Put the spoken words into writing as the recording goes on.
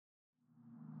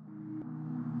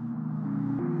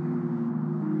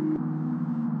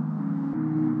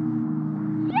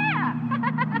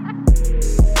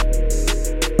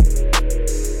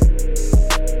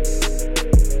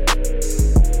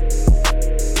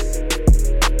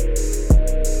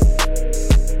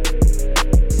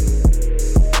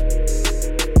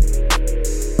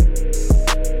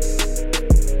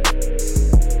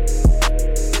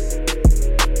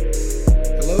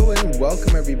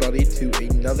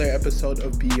another episode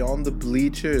of Beyond the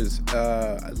Bleachers.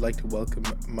 I'd like to welcome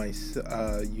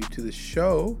you to the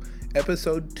show,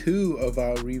 episode 2 of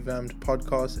our revamped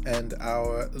podcast and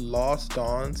our Lost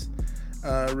Dawns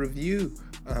review.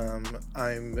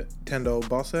 I'm Tendo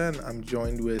Bossa, and I'm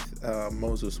joined with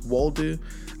Moses Waldo.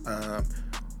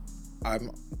 I'm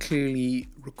clearly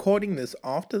recording this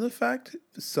after the fact,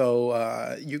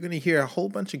 so you're going to hear a whole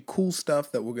bunch of cool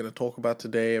stuff that we're going to talk about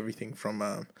today. Everything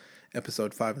from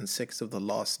episode 5 and 6 of The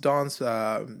Lost Dawns,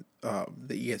 the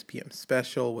ESPN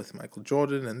special with Michael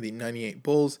Jordan and the 98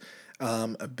 Bulls,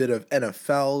 a bit of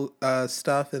NFL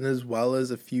stuff, and as well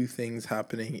as a few things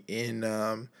happening in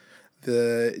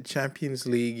the Champions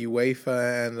League,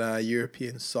 UEFA, and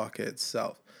European soccer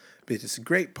itself. But it's a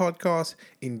great podcast.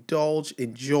 Indulge,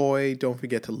 enjoy. Don't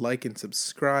forget to like and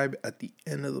subscribe. At the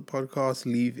end of the podcast,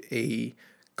 leave a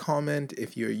comment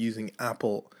if you're using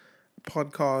Apple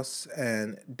Podcasts,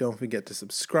 and don't forget to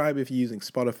subscribe if you're using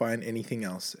Spotify and anything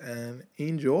else. And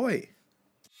enjoy.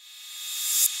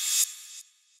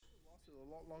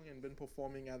 A lot longer and been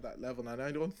performing at that level, and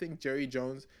I don't think Jerry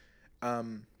Jones,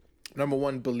 number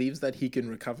one, believes that he can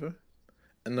recover,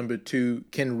 and number two,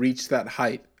 can reach that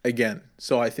height again.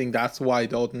 So I think that's why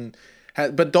Dalton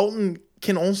has, but Dalton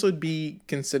can also be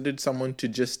considered someone to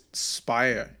just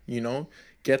aspire,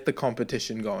 get the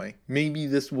competition going. Maybe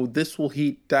this will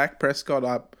heat Dak Prescott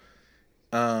up.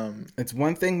 It's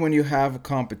one thing when you have a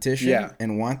competition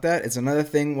and want that. It's another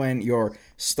thing when your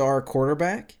star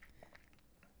quarterback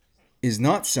is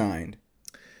not signed,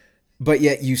 but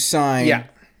yet you sign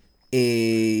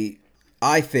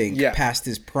past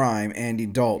his prime, Andy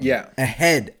Dalton,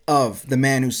 ahead of the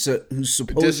man who's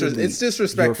supposedly it's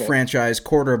disrespectful. Your franchise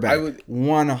quarterback.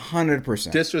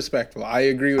 100% disrespectful. I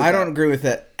agree with. I don't agree with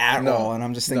that at all, and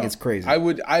I'm just thinking it's crazy. I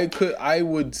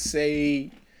would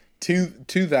say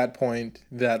to that point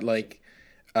that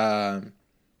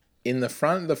in the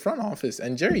front office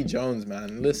and Jerry Jones,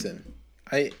 man, listen,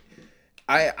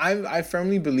 I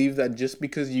firmly believe that just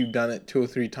because you've done it 2 or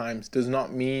 3 times does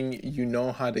not mean you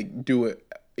know how to do it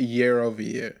year over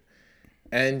year.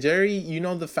 And Jerry,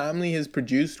 the family has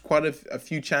produced quite a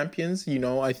few champions.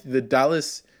 The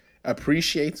Dallas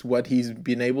appreciates what he's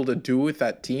been able to do with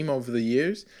that team over the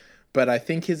years. But I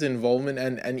think his involvement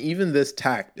and even this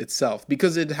tact itself,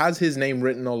 because it has his name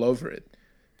written all over it.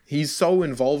 He's so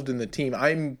involved in the team.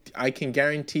 I can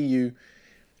guarantee you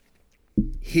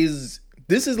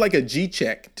this is like a G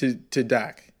check to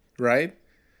Dak, right?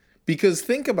 Because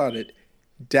think about it.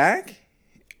 Dak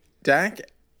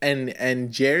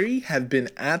and Jerry have been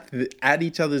at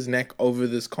each other's neck over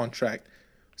this contract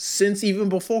since even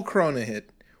before Corona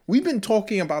hit. We've been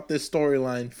talking about this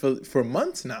storyline for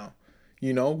months now.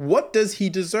 What does he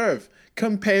deserve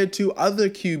compared to other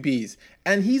QBs?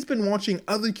 And he's been watching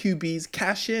other QBs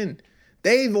cash in.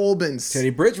 They've all been Teddy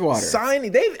Bridgewater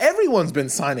signing. Everyone's been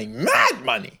signing mad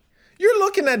money. You're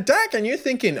looking at Dak and you're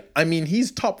thinking,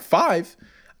 he's top 5.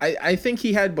 I think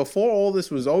he had, before all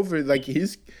this was over,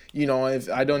 his, if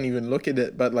I don't even look at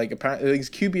it, but apparently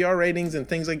his QBR ratings and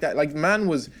things like that, man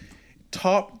was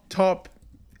top,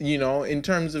 in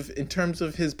terms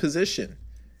of his position.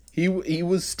 He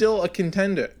was still a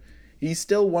contender. He's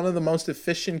still one of the most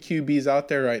efficient QBs out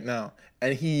there right now.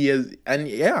 And he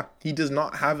does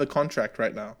not have a contract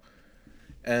right now.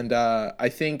 And I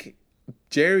think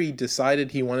Jerry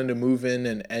decided he wanted to move in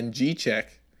and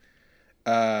G-check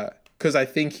because I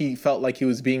think he felt like he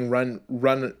was being run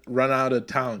out of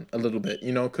town a little bit,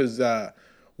 because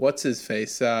what's his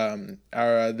face? Running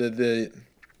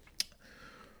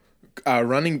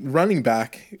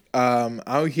back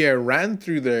out here ran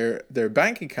through their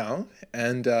bank account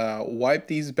and wiped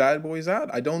these bad boys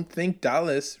out. I don't think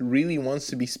Dallas really wants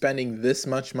to be spending this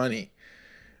much money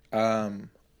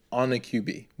on a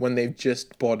QB when they've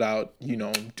just bought out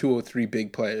 2 or 3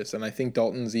 big players, and I think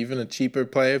Dalton's even a cheaper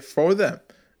player for them.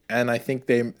 And I think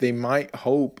they might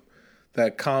hope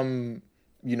that come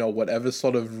whatever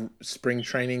sort of spring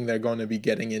training they're going to be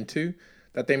getting into,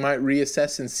 that they might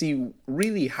reassess and see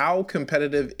really how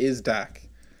competitive is Dak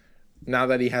now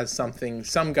that he has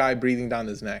some guy breathing down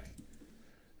his neck,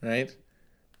 right?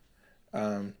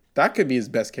 That could be his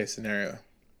best case scenario,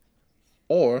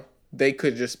 or they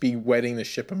could just be waiting to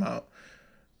ship him out.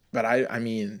 But I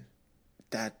mean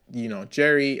that,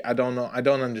 Jerry, I don't know. I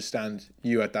don't understand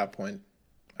you at that point.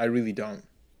 I really don't.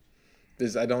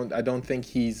 I don't think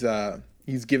he's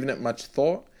given it much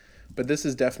thought, but this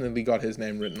has definitely got his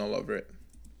name written all over it.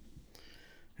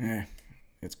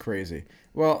 It's crazy.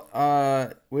 Well,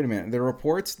 wait a minute. There are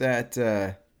reports that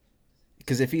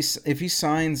Because if he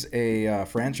signs a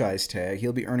franchise tag,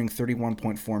 he'll be earning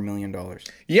 $31.4 million.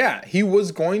 Yeah, he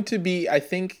was going to be. I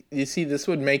think you see, this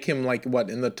would make him like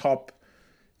what in the top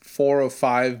 4 or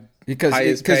 5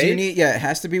 highest paid. You need, it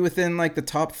has to be within like the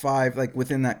top 5, like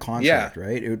within that contract,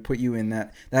 right? It would put you in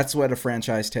that. That's what a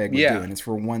franchise tag would do, and it's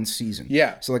for 1 season.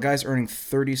 Yeah. So the guy's earning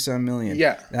 $30-some million.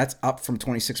 Yeah. That's up from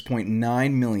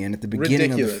 $26.9 million at the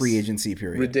beginning of the free agency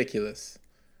period. Ridiculous.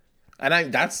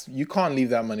 And you can't leave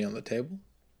that money on the table.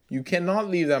 You cannot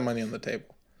leave that money on the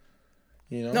table.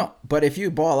 You know? No, but if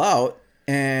you ball out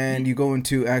and you go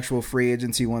into actual free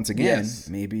agency once again,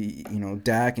 maybe,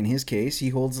 Dak, in his case, he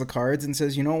holds the cards and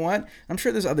says, you know what? I'm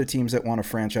sure there's other teams that want a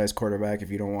franchise quarterback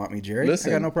if you don't want me, Jerry.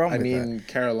 Listen, I got no problem with that. I mean,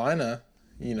 Carolina,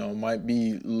 might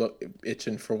be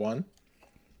itching for one.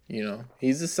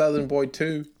 He's a Southern boy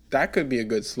too. That could be a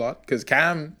good slot because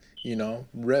Cam,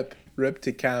 rip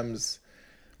to Cam's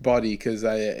body because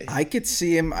I could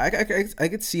see him. I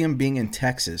could see him being in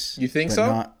Texas. You think but so?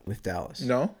 Not with Dallas.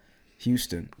 No,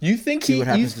 Houston. You think he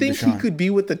could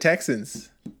be with the Texans?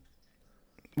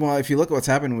 Well, if you look at what's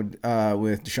happened with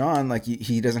Deshaun, like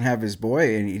he doesn't have his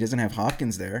boy and he doesn't have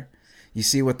Hopkins there. You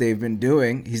see what they've been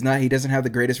doing. He doesn't have the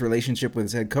greatest relationship with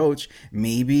his head coach.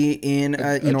 Maybe in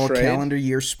a calendar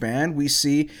year span, we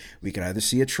could either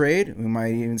see a trade. We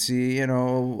might even see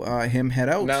him head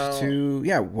out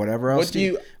to whatever else,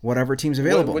 whatever team's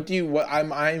available.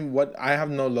 I have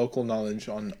no local knowledge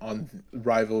on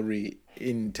rivalry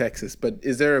in Texas, but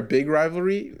is there a big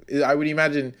rivalry? I would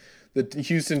imagine the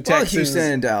Houston Texans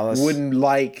and Dallas wouldn't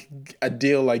like a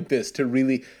deal like this to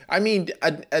really. I mean,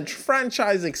 a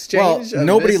franchise exchange. Well,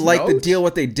 nobody liked the deal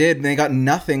what they did, and they got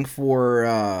nothing for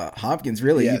Hopkins.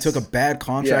 Really, he took a bad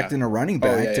contract in a running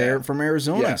back from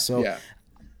Arizona.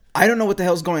 I don't know what the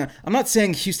hell's going on. I'm not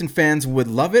saying Houston fans would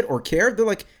love it or care. They're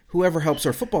like, whoever helps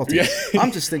our football team.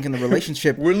 I'm just thinking the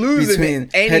relationship between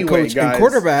head coach and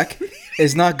quarterback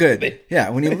is not good. Yeah,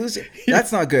 when you lose it,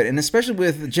 that's not good. And especially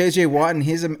with J.J. Watt and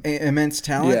his immense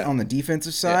talent on the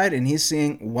defensive side, and he's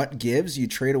seeing what gives. You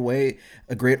trade away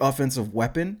a great offensive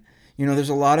weapon. There's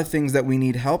a lot of things that we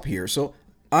need help here. So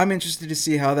I'm interested to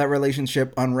see how that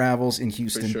relationship unravels in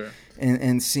Houston. For sure.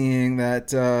 And seeing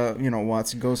that,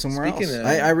 Watson goes somewhere else.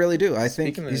 I really do. I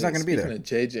think he's not going to be there.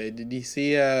 Speaking of JJ, did you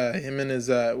see him and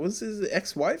was his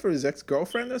ex-wife or his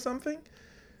ex-girlfriend or something?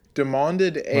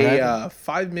 Demanded a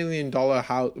 $5 million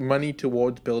house, money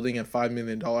towards building a $5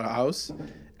 million house,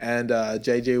 and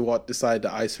JJ Watt decided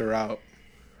to ice her out.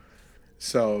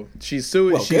 So she's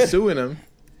suing him.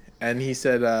 And he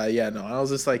said, I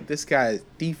was just like, this guy's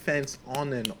defense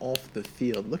on and off the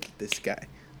field. Look at this guy.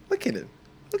 Look at him.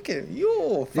 Look at him.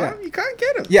 You can't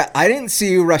get him. Yeah, I didn't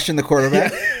see you rushing the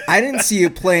quarterback. I didn't see you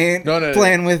playing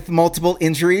with multiple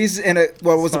injuries and a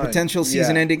potential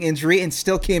season-ending injury and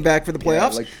still came back for the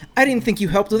playoffs. I didn't think you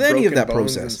helped with any of that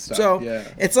process. So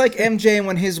it's like MJ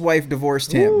when his wife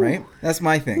divorced him, right? That's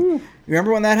my thing. Ooh.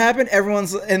 Remember when that happened?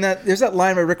 Everyone's and there's that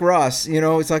line by Rick Ross.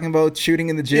 He's talking about shooting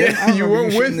in the gym. Yeah, you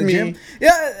weren't with me.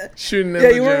 Shooting in the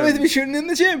gym. You weren't with me shooting in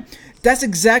the gym. That's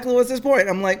exactly what's this point.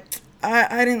 I'm like,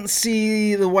 I didn't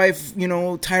see the wife,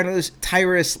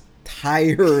 tirelessly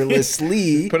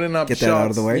putting up get shots, that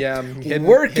out of the way. Yeah,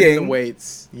 working the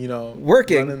weights,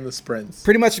 working, running the sprints.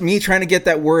 Pretty much me trying to get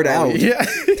that word out. Yeah,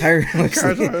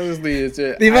 tirelessly.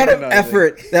 The amount of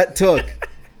effort that took.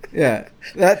 Yeah,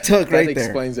 that took right there. That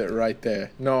explains it right there.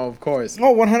 No, of course.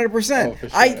 Oh, 100%. For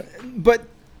sure. But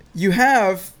you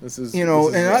have,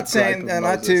 and not saying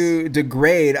not to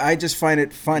degrade. I just find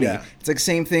it funny. Yeah. It's like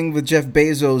same thing with Jeff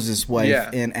Bezos'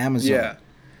 wife in Amazon.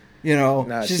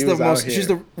 Yeah. She's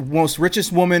the most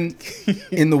richest woman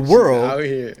in the world. Out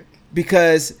here.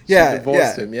 Because she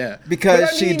divorced him,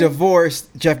 because she divorced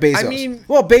Jeff Bezos.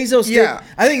 Bezos did.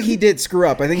 I think he did screw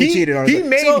up. I think he cheated on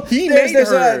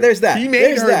her. There's that. He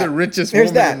made her the richest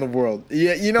woman in the world.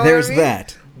 Yeah, there's what I mean?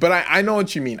 That. But I know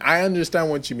what you mean. I understand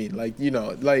what you mean. Like,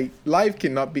 life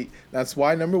cannot be. That's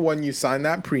why, number one, you sign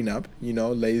that prenup.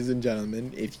 Ladies and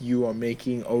gentlemen, if you are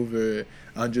making over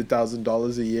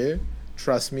 $100,000 a year,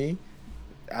 trust me.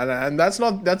 And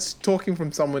that's talking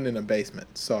from someone in a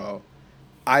basement. So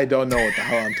I don't know what the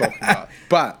hell I'm talking about.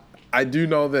 But I do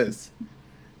know this.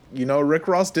 Rick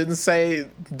Ross didn't say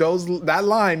that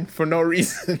line for no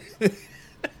reason.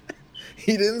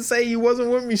 He didn't say he wasn't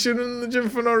with me shooting in the gym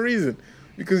for no reason.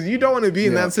 Because you don't want to be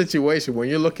in that situation when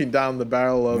you're looking down the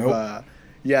barrel of,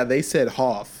 they said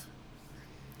Hoff.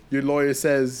 Your lawyer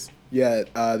says,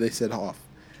 they said Hoff.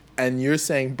 And you're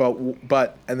saying,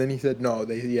 but, and then he said, no,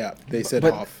 they said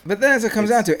Hoff. But then as it comes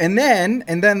down to it, and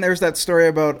then there's that story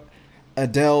about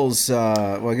Adele's,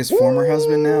 I guess former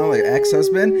husband now, like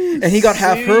ex-husband, and he got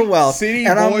half her wealth. City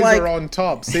and Boys I'm like, are on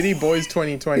top. City Boys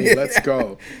 2020. Yeah. Let's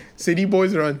go. City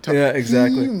Boys are on top. Yeah,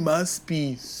 exactly. He must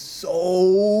be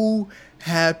so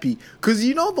happy because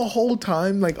the whole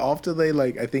time, like after they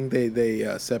I think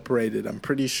they separated. I'm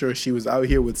pretty sure she was out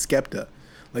here with Skepta,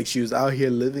 like she was out here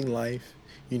living life.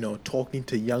 Talking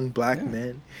to young black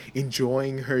men,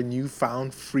 enjoying her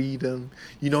newfound freedom.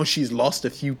 She's lost a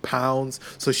few pounds,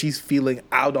 so she's feeling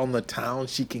out on the town.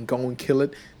 She can go and kill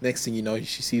it. Next thing you know,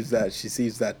 she sees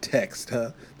that text.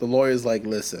 The lawyer's like,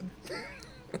 listen,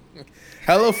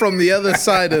 hello from the other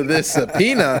side of this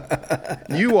subpoena.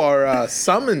 You are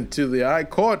summoned to the High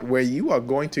Court where you are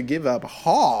going to give up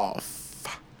half.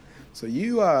 So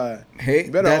you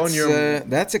better own your.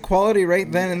 That's equality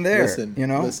right then and there.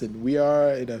 Listen. We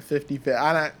are in a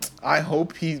 50-50. I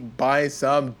hope he buys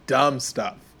some dumb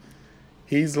stuff.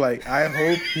 He's like, I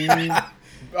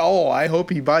hope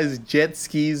he buys jet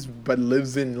skis, but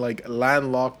lives in like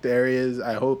landlocked areas.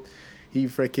 I hope he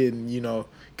freaking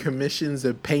commissions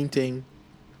a painting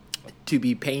to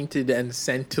be painted and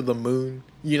sent to the moon.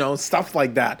 Stuff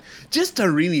like that, just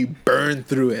to really burn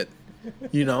through it.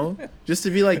 Just to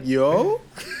be like, yo.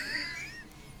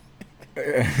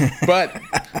 But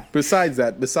besides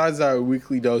our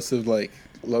weekly dose of like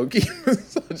low-key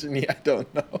misogyny, I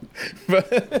don't know.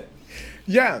 But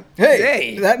yeah.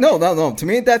 Hey. No. To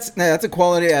me, that's a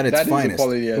quality at its finest.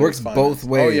 It works both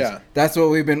ways. Oh yeah. That's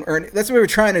what we've been earning. That's what we were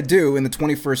trying to do in the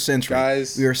 21st century.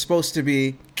 Guys, we were supposed to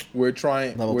be. We're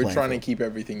trying to keep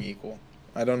everything equal.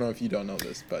 I don't know if you don't know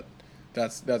this, but.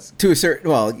 That's to a certain.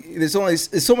 Well, there's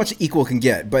so much equal can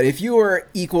get, but if you are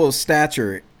equal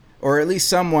stature, or at least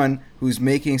someone who's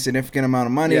making a significant amount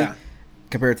of money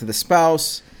compared to the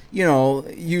spouse,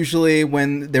 usually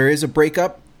when there is a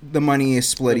breakup, the money is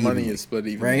split evenly,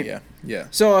 right? Yeah.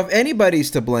 So if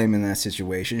anybody's to blame in that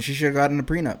situation, she should have gotten a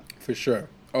prenup. For sure.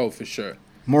 Oh, for sure.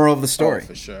 Moral of the story. Oh,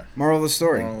 for sure. Moral of the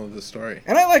story. Moral of the story.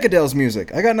 And I like Adele's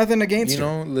music. I got nothing against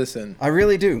her. Listen. I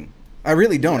really do. I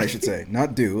really don't, I should say.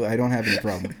 Not do. I don't have any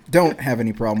problem. Don't have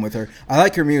any problem with her. I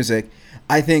like her music.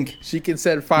 I think... She can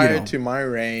set fire to my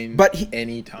reign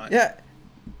anytime. Yeah.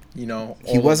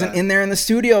 He wasn't in there in the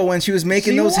studio when she was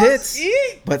making those hits.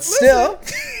 But still,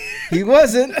 he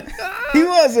wasn't. He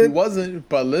wasn't.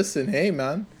 But listen, hey,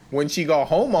 man. When she got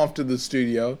home after the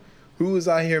studio, who was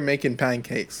out here making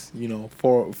pancakes,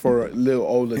 for little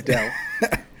old Adele?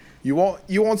 You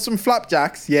want some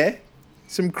flapjacks, yeah?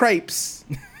 Some crepes?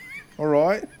 All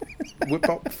right, whip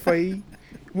up free.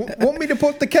 Want me to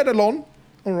put the kettle on?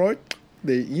 All right,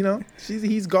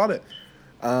 he's got it.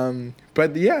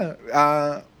 But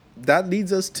yeah, that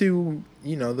leads us to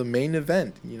the main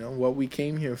event. What we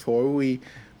came here for.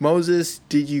 Moses,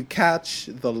 did you catch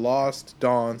The Lost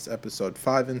Dawns episode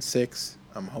 5 and 6?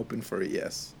 I'm hoping for a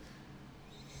yes.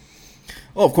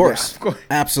 Oh, of course.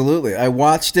 Absolutely. I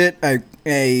watched it. I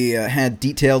had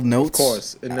detailed notes. Of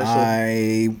course.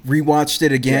 I rewatched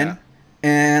it again. Yeah.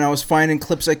 And I was finding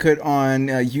clips I could on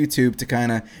YouTube to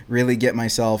kind of really get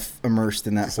myself immersed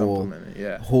in that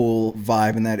whole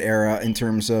vibe in that era in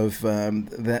terms of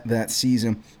that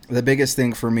season. The biggest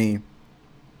thing for me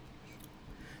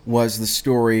was the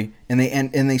story, and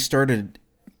they started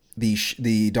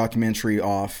the documentary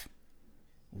off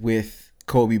with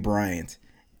Kobe Bryant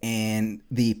and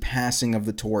the passing of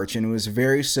the torch. And it was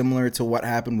very similar to what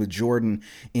happened with Jordan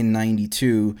in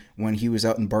 92 when he was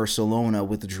out in Barcelona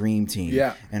with the Dream Team.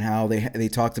 Yeah. And how they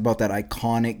talked about that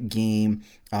iconic game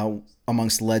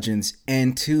amongst legends.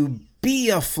 And to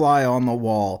be a fly on the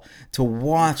wall to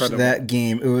watch that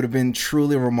game, it would have been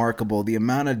truly remarkable. The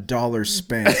amount of dollars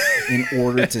spent in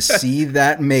order to see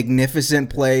that magnificent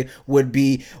play would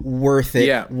be worth it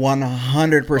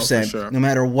 100%. Sure. No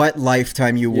matter what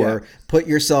lifetime you were. Put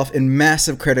yourself in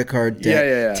massive credit card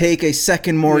debt. Take a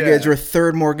second mortgage or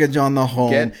third mortgage on the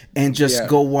home and just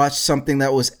go watch something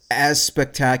that was as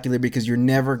spectacular, because you're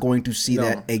never going to see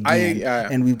that again.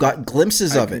 And we've got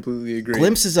glimpses of it. I completely agree.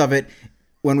 Glimpses of it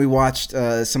when we watched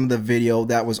some of the video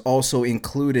that was also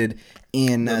included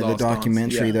in the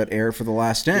documentary that aired for The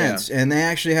Last Dance. And they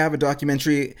actually have a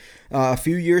documentary a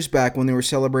few years back when they were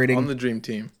celebrating on the Dream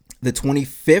Team. The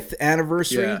 25th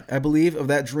anniversary, I believe, of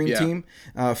that Dream Team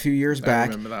a few years back.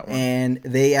 I remember that one. And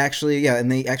they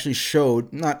actually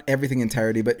showed, not everything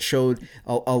entirety, but showed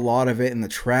a lot of it in the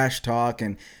trash talk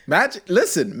and magic.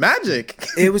 Listen, magic.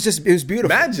 It was beautiful.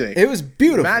 Magic. It was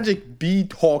beautiful. Magic be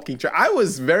talking trash. I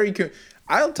was very.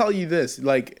 I'll tell you this,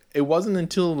 like, it wasn't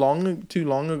until too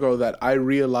long ago that I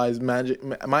realized magic.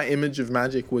 My image of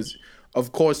magic was,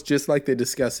 of course, just like they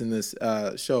discuss in this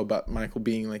show about Michael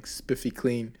being like spiffy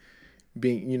clean.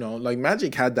 being, you know, like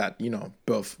Magic had that, you know,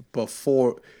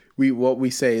 before what we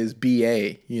say is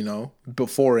BA, you know,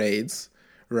 before AIDS,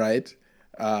 right?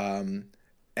 And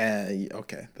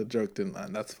okay, the joke didn't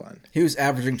land. That's fine. He was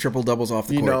averaging triple doubles off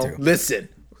the court too. Listen.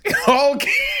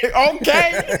 Okay. He was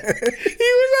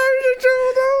averaging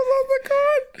triple doubles off the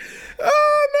court.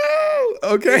 Oh no.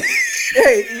 Okay.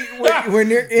 Hey, when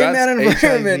you're in that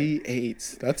environment,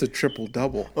 HIV/AIDS. That's a triple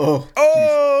double. Oh,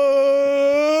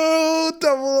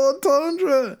 double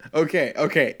entendre.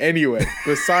 Okay. Anyway,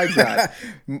 besides that,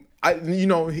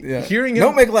 hearing him.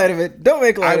 Don't make light of it.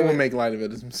 I won't make light of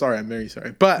it. I'm sorry. I'm very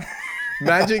sorry. But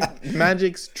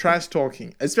Magic's trash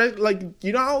talking, especially like,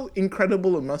 you know how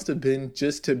incredible it must have been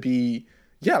just to be,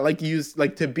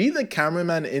 to be the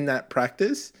cameraman in that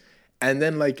practice. And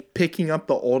then like picking up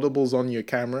the audibles on your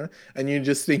camera, and you're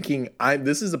just thinking,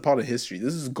 this is a part of history.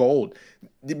 This is gold.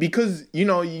 Because, you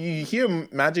know, you hear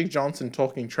Magic Johnson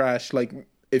talking trash, like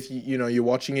if you're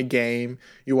watching a game,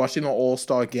 you're watching an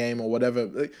All-Star game or whatever,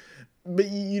 but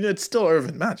you know it's still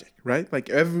Earvin Magic, right? Like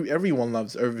everyone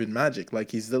loves Earvin Magic. Like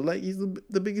he's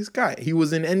the biggest guy. He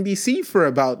was in NBC for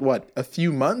about a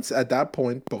few months at that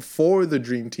point before the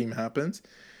Dream Team happens.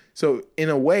 So in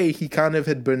a way, he kind of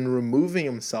had been removing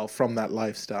himself from that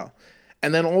lifestyle.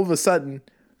 And then all of a sudden,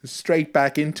 straight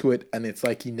back into it, and it's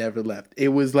like he never left. It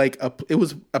was like it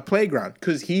was a playground,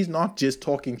 because he's not just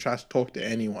talking trash talk to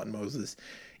anyone, Moses.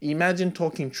 Imagine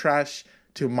talking trash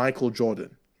to Michael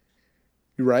Jordan,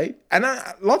 right? And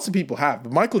lots of people have,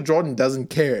 but Michael Jordan doesn't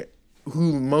care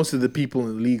who most of the people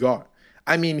in the league are.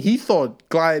 I mean, he thought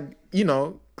Clyde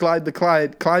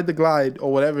the Glide,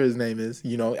 or whatever his name is.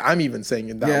 You know, I'm even saying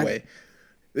it that way.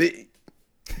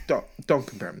 Don't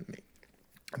compare him to me.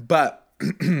 But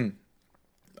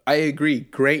I agree.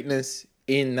 Greatness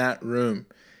in that room.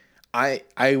 I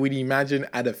would imagine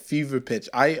at a fever pitch.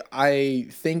 I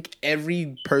think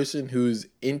every person who's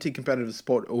into competitive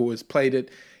sport or who has played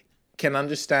it can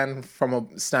understand from a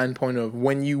standpoint of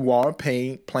when you are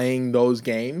playing those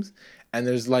games. And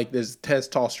there's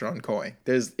testosterone going.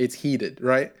 It's heated,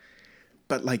 right?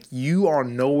 But like you are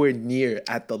nowhere near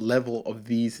at the level of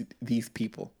these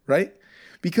people, right?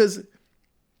 Because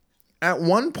at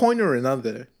one point or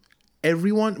another,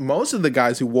 most of the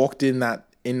guys who walked in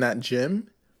that gym,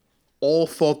 all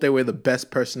thought they were the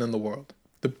best person in the world,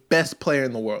 the best player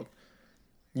in the world.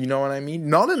 You know what I mean?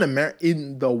 Not in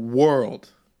in the world.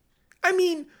 I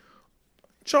mean,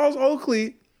 Charles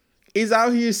Oakley is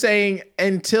out here saying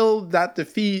until that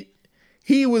defeat,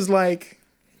 he was like,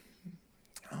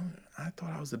 I thought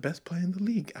I was the best player in the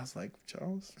league. I was like,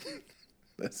 Charles,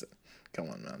 listen, come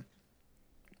on, man.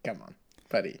 Come on,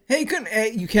 buddy. Hey,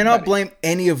 you cannot blame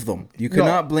any of them. You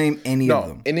cannot blame any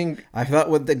of them. I thought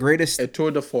with the greatest... A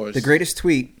tour de force. The greatest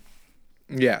tweet...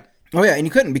 Yeah. Oh, yeah, and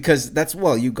you couldn't because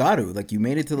you got to. Like, you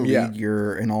made it to the league.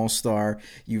 You're an all-star.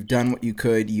 You've done what you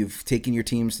could. You've taken your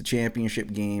teams to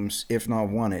championship games, if not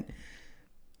won it.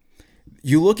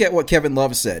 You look at what Kevin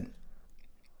Love said.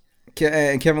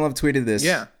 Kevin Love tweeted this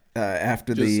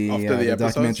after the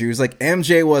documentary. He was like,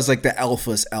 MJ was like the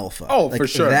alpha's alpha. Oh, like, for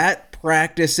sure. That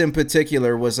practice in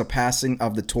particular was a passing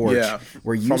of the torch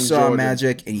where you saw Jordan.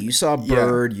 Magic and you saw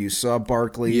Bird, you saw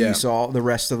Barkley, you saw the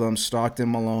rest of them,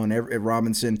 Stockton, Malone,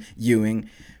 Robinson, Ewing.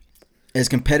 As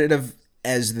competitive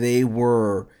as they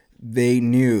were, they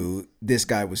knew this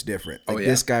guy was different. Like,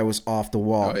 this guy was off the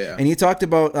wall. And he talked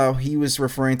about he was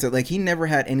referring to, like, he never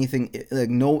had anything, like,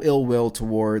 no ill will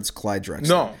towards Clyde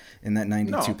Drexler in that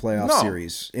 92 playoff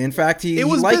series. In fact, he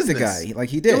liked the guy. Like,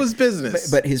 he did. It was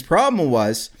business. But his problem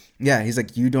was, he's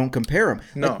like, you don't compare him.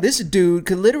 Like, this dude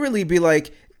could literally be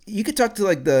like, you could talk to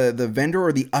like the vendor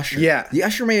or the usher. Yeah. The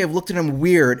usher may have looked at him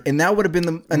weird, and that would have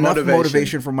been enough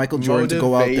motivation for Michael Jordan to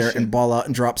go out there and ball out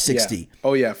and drop 60. Yeah.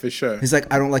 Oh, yeah, for sure. He's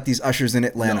like, I don't like these ushers in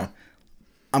Atlanta.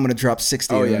 I'm going to drop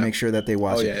 60 and make sure that they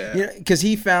watch it. Because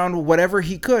he found whatever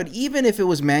he could, even if it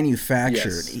was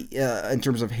manufactured in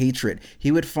terms of hatred,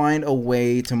 he would find a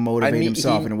way to motivate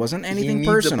himself, and it wasn't anything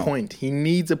personal. He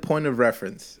needs a point of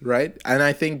reference, right? And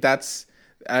I think that's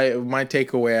my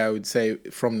takeaway, I would say,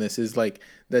 from this is like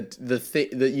that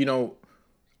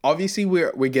obviously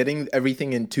we're getting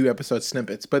everything in 2 episode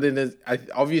snippets, but it is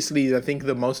obviously I think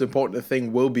the most important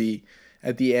thing will be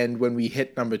at the end when we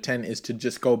hit number 10 is to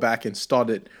just go back and start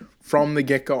it from the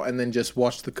get-go and then just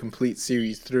watch the complete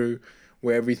series through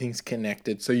where everything's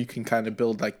connected, so you can kind of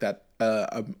build like that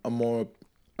a more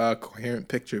coherent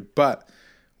picture. But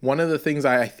one of the things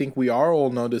I think we are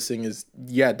all noticing is,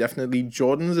 definitely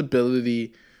Jordan's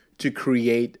ability to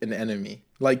create an enemy,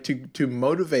 like to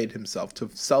motivate himself, to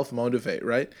self-motivate,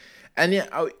 right? And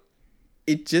it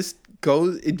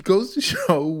goes to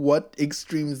show what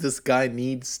extremes this guy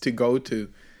needs to go to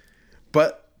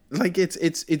But like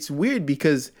it's weird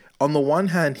because on the one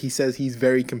hand he says he's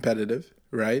very competitive,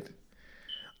 right?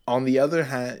 On the other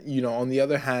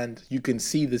hand, you can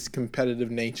see this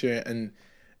competitive nature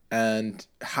and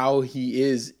how he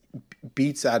is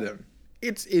beats at him.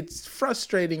 It's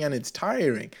frustrating and it's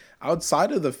tiring.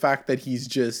 Outside of the fact that he's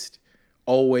just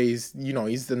always,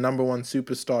 he's the number one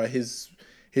superstar. His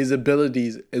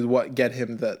abilities is what get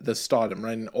him the stardom,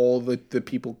 right? And all the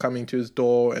people coming to his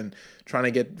door and trying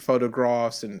to get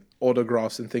photographs and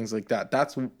autographs and things like that.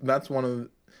 That's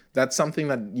something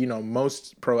that,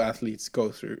 most pro athletes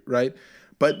go through, right?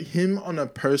 But him on a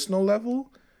personal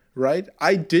level, right?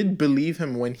 I did believe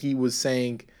him when he was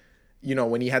saying,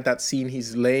 when he had that scene,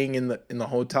 he's laying in the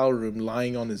hotel room,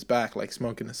 lying on his back, like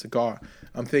smoking a cigar.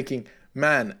 I'm thinking,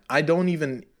 man, I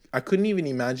couldn't even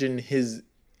imagine his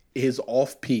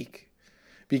off peak,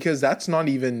 because that's not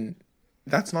even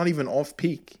off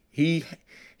peak. He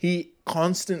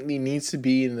constantly needs to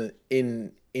be in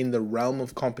the realm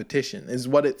of competition, is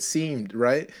what it seemed,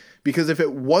 right? Because if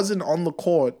it wasn't on the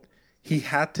court, he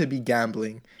had to be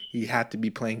gambling, he had to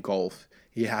be playing golf,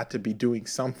 he had to be doing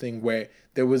something where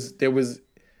there was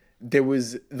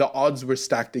the odds were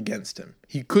stacked against him.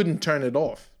 He couldn't turn it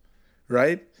off,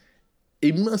 right?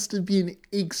 It must have been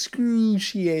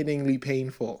excruciatingly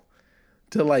painful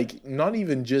to like not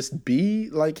even just be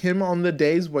like him on the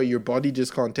days where your body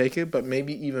just can't take it, but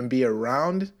maybe even be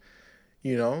around,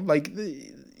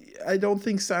 I don't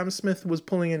think Sam Smith was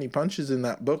pulling any punches in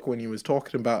that book when he was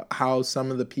talking about how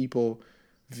some of the people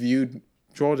viewed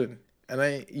Jordan.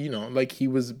 And he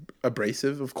was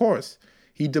abrasive, of course.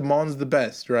 He demands the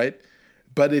best, right?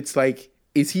 But it's like,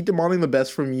 is he demanding the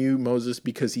best from you, Moses,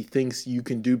 because he thinks you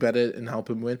can do better and help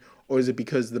him win? Or is it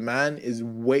because the man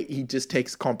he just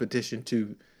takes competition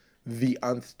to the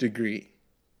nth degree,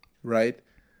 right?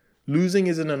 Losing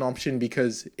isn't an option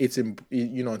because it's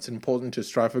important to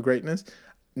strive for greatness.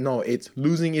 No, it's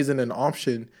losing isn't an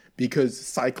option because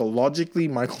psychologically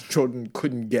Michael Jordan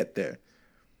couldn't get there.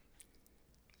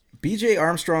 BJ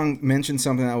Armstrong mentioned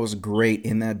something that was great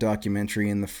in that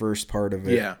documentary in the first part of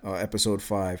it, episode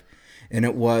 5. And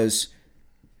it was,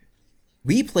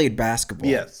 we played basketball.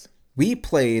 Yes. We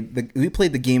played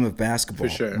the game of basketball.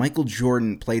 For sure. Michael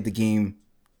Jordan played the game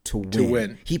to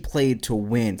win. He played to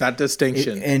win. That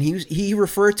distinction. And he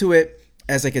referred to it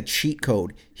as like a cheat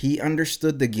code. He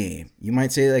understood the game. You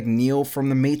might say like Neo from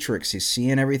the Matrix. He's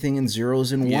seeing everything in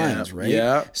zeros and ones, right?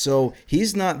 Yeah. So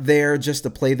he's not there just to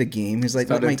play the game. He's like,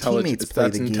 let my teammates play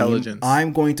the game.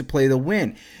 I'm going to play the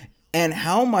win. And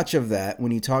how much of that,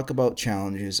 when you talk about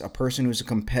challenges, a person who's a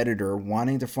competitor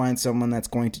wanting to find someone that's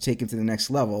going to take him to the next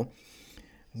level,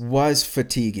 was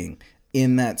fatiguing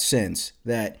in that sense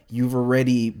that you've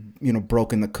already,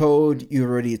 broken the code, you've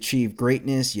already achieved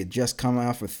greatness, you just come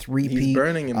off with 3-peat. He's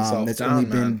burning himself that's down, only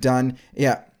man. been done,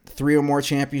 3 or more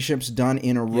championships done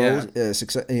in a row,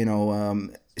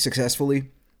 successfully.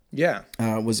 Yeah,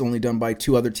 was only done by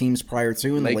 2 other teams prior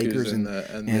to, in the Lakers and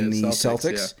the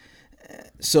Celtics. Yeah.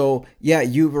 So,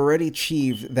 you've already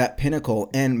achieved that pinnacle,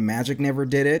 and Magic never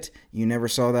did it. You never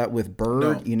saw that with Bird.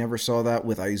 No. You never saw that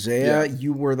with Isaiah. Yeah.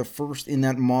 You were the first in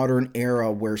that modern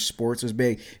era where sports was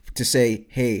big to say,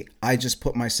 hey, I just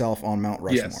put myself on Mount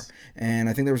Rushmore. Yes. And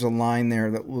I think there was a line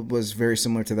there that was very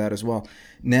similar to that as well.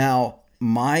 Now,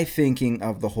 my thinking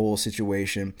of the whole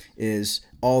situation is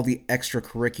all the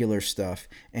extracurricular stuff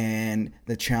and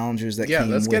the challenges that came with it.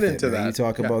 Yeah, let's get into that. You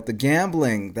talk about the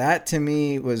gambling. That, to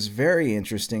me, was very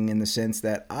interesting in the sense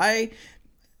that I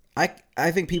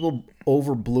think people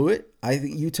overblew it. I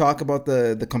think you talk about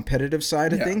the competitive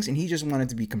side of things, and he just wanted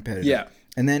to be competitive. Yeah.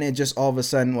 And then it just all of a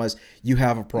sudden was, you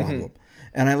have a problem. Mm-hmm.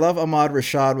 And I love Ahmad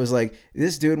Rashad was like,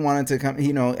 this dude wanted to come,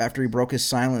 after he broke his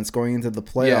silence going into the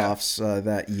playoffs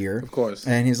that year. Of course.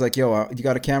 And he's like, yo, you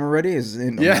got a camera ready?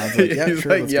 Like,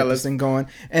 sure, let's get this thing going.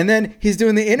 And then he's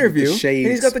doing the interview, and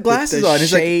he's got the glasses on.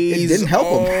 He's like, it didn't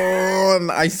help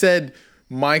him. I said,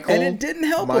 Michael. And it didn't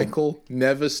help him. Michael,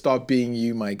 never stop being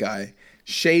you, my guy.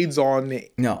 Shades on,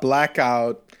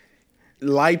 blackout.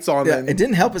 Lights on. Yeah, it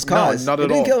didn't help his cause. No, not at all.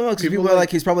 It didn't kill him because people are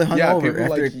like, he's probably hungover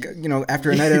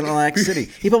after a night in Atlantic City.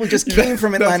 He probably just came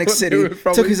from Atlantic City,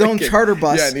 took his own charter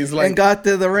bus, and got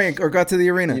to the rink or got to the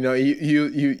arena.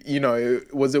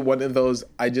 Was it one of those?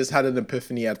 I just had an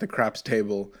epiphany at the craps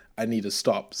table. I need to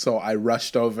stop, so I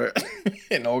rushed over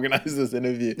and organized this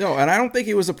interview. No, and I don't think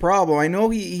it was a problem. I know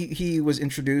he was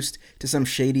introduced to some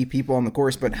shady people on the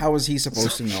course, but how was he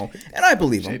supposed to know? And I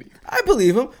believe him. I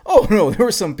believe him. Oh no, there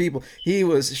were some people. He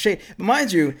was shady. But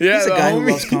mind you, he's a guy who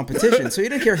loves competition, so he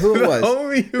didn't care who it was. The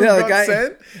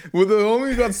homie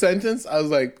who got sentenced, I was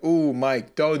like, "Ooh,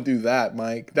 Mike, don't do that,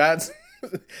 Mike. That's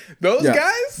Those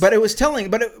guys. But it was telling.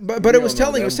 But it was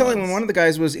telling. It was telling when one of the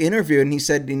guys was interviewed and he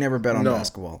said he never bet on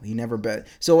basketball. He never bet.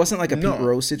 So it wasn't like a Pete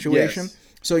Rose situation. Yes.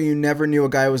 So you never knew a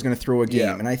guy was going to throw a game.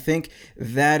 Yeah. And I think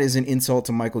that is an insult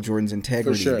to Michael Jordan's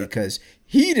integrity because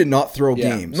he did not throw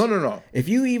games. No. If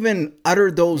you even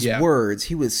uttered those words,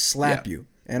 he would slap you.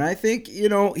 And I think,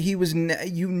 he was,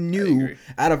 you knew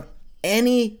out of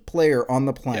any player on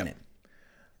the planet,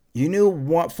 you knew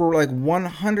what for like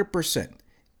 100%,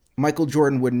 Michael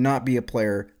Jordan would not be a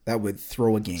player that would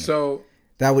throw a game. So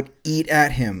that would eat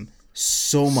at him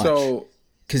so much.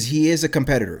 Because he is a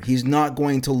competitor. He's not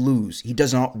going to lose. He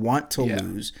does not want to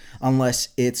lose unless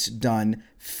it's done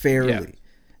fairly. Yeah.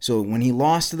 So when he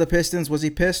lost to the Pistons, was he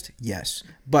pissed? Yes.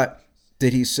 But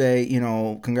did he say,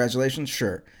 congratulations?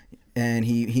 Sure. And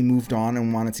he moved on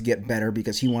and wanted to get better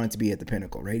because he wanted to be at the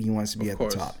pinnacle, right? He wants to be at the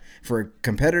top. For a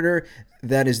competitor,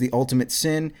 that is the ultimate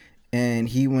sin. And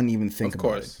he wouldn't even think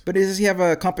about it. But does he have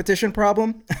a competition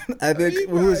problem? I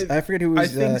forget who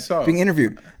was being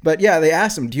interviewed. But yeah, they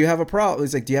asked him, "Do you have a problem?"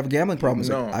 He's like, "Do you have a gambling problem?" He's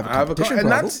like, "I have a competition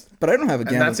problem, but I don't have a gambling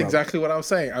problem." And that's exactly what I was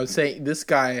saying. I was saying this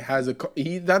guy has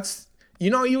he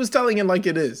was telling it like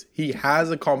it is. He has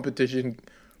a competition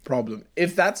problem.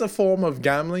 If that's a form of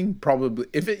gambling, probably.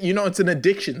 If it, it's an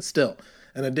addiction still.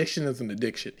 An addiction is an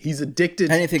addiction. He's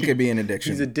addicted. Anything could be an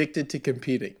addiction. He's addicted to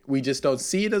competing. We just don't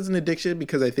see it as an addiction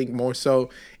because I think more so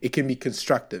it can be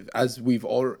constructive, as we've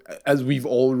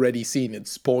already seen. It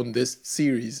spawned this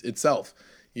series itself.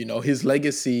 His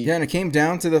legacy. Yeah, and it came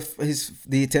down to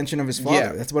the attention of his father.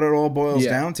 Yeah. That's what it all boils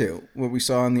down to. What we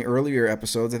saw in the earlier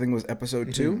episodes, I think it was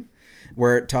episode 2,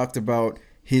 where it talked about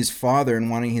his father and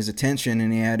wanting his attention,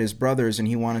 and he had his brothers, and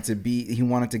he wanted to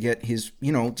get his,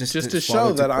 just to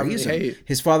show that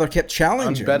his father kept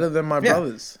challenging. I'm better than my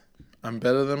brothers. I'm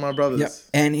better than my brothers. Yeah.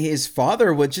 And his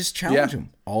father would just challenge him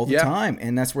all the time,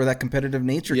 and that's where that competitive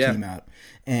nature came out,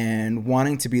 and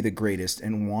wanting to be the greatest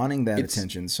and wanting that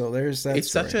attention. So there's that.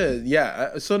 It's such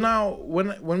a So now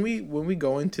when we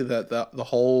go into the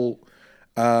whole.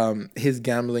 His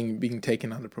gambling being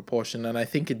taken out of proportion, and I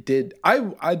think it did.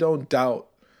 I don't doubt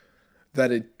that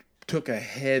it took a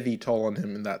heavy toll on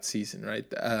him in that season, right?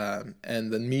 And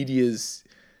the media's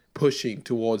pushing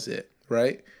towards it,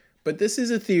 right? But this is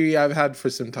a theory I've had for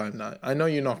some time now. I know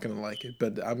you're not going to like it,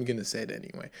 but I'm going to say it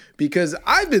anyway. Because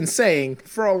I've been saying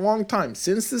for a long time,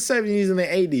 since the 70s and the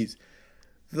 80s,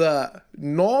 the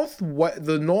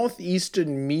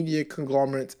northeastern media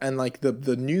conglomerates and like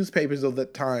the newspapers of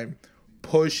that time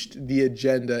pushed the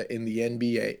agenda in the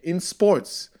NBA. In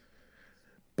sports,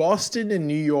 Boston and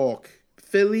New York,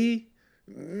 Philly,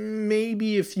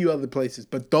 maybe a few other places,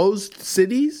 but those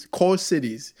cities, core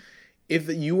cities, if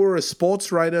you were a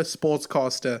sports writer,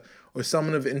 sportscaster, or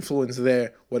someone of influence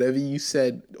there, whatever you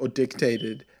said or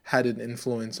dictated had an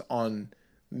influence on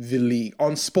the league,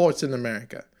 on sports in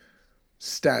America.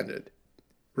 Standard,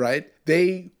 right?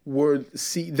 They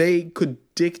could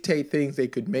dictate things, they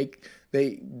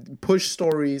push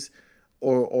stories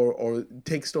or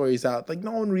take stories out. Like,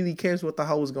 no one really cares what the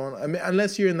hell was going on. I mean,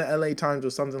 unless you're in the LA Times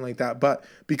or something like that. But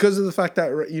because of the fact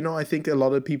that, I think a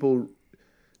lot of people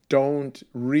don't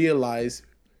realize,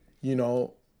 the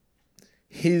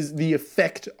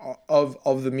effect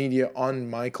of the media on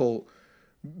Michael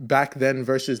back then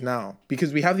versus now.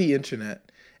 Because we have the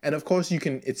internet. And of course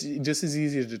it's just as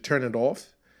easy to turn it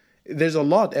off. There's a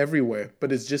lot everywhere,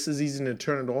 but it's just as easy to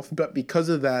turn it off. But because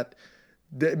of that,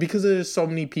 because there's so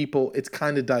many people, it's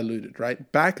kind of diluted,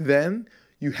 right? Back then,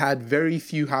 you had very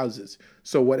few houses.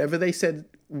 So whatever they said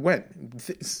went.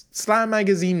 Slam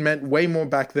Magazine meant way more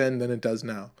back then than it does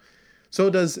now. So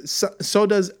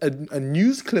does a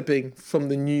news clipping from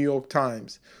the New York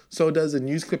Times. So does a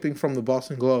news clipping from the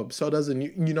Boston Globe. So does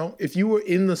if you were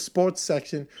in the sports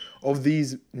section of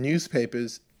these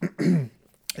newspapers,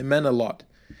 it meant a lot.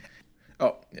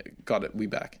 Oh, got it. We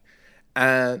back.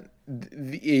 And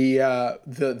the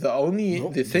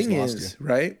thing is,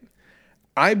 right?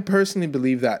 I personally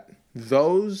believe that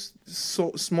those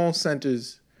small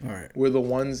centers were the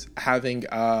ones having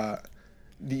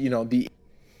the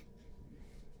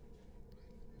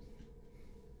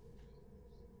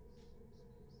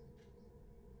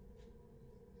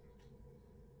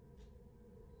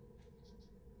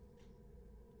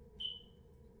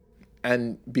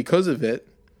and because of it,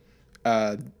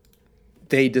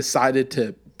 they decided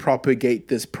to propagate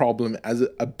this problem as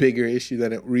a bigger issue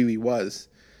than it really was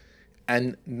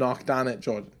and knock down at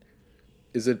Jordan.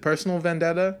 Is it personal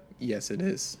vendetta? Yes, it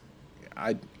is.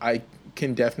 I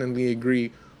can definitely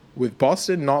agree with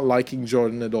Boston not liking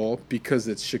Jordan at all because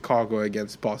it's Chicago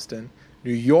against Boston.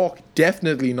 New York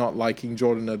definitely not liking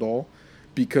Jordan at all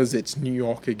because it's New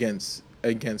York against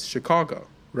Chicago,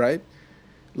 right?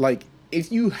 Like,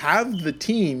 if you have the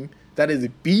team that is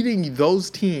beating those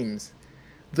teams,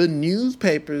 the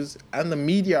newspapers and the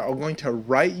media are going to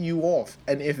write you off.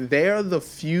 And if they're the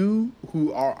few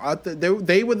who are out there,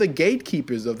 they were the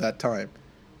gatekeepers of that time,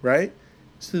 right?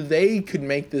 So they could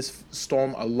make this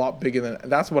storm a lot bigger than.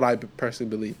 That's what I personally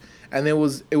believe. And it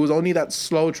was only that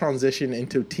slow transition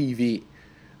into TV,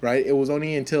 right? It was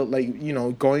only until, like, you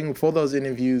know, going for those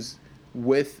interviews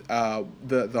with the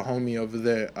homie over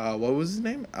there. What was his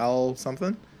name? Al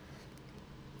something.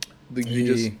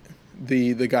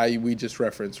 The guy we just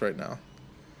referenced right now,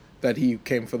 that he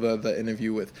came for the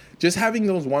interview with. Just having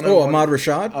those one-on-one... Ahmad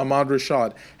Rashad? Ahmad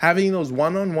Rashad. Having those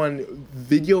one-on-one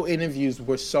video interviews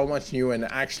were so much new and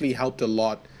actually helped a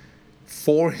lot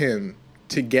for him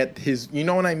to get his... You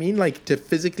know what I mean? Like, to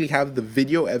physically have the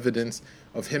video evidence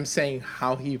of him saying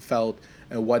how he felt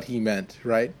and what he meant,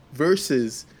 right?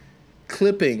 Versus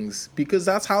clippings, because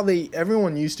that's how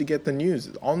everyone used to get the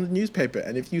news, on the newspaper.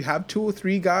 And if you have 2 or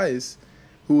 3 guys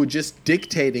who are just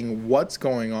dictating what's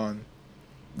going on,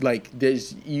 like,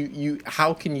 there's you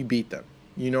how can you beat them?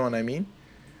 You know what I mean?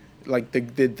 Like,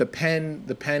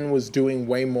 the pen was doing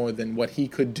way more than what he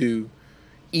could do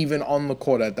even on the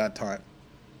court at that time.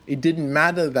 It didn't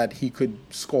matter that he could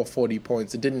score 40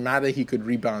 points. It didn't matter he could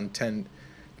rebound 10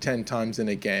 times in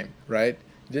a game, right?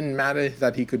 It didn't matter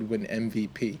that he could win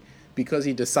MVP. Because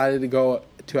he decided to go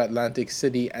to Atlantic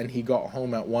City and he got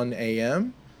home at 1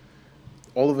 a.m.,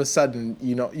 all of a sudden,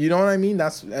 you know what I mean?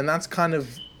 That's kind of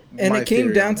and it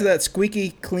came down to that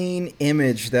squeaky clean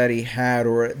image that he had,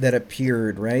 or that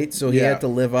appeared, right? So he had to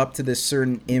live up to this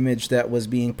certain image that was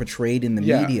being portrayed in the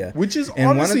media, which is honestly not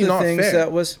fair. And one of the things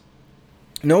that was,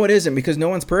 no, it isn't, because no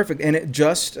one's perfect, and it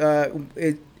just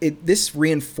this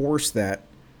reinforced that.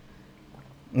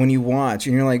 When you watch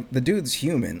and you're like, the dude's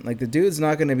human. Like, the dude's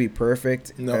not going to be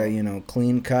perfect,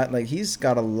 clean cut. Like, he's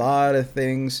got a lot of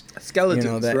things,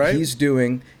 skeletons, that right? He's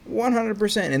doing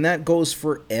 100%, and that goes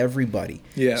for everybody.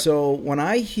 Yeah. So when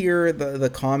I hear the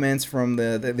comments from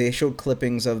they showed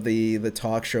clippings of the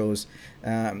talk shows,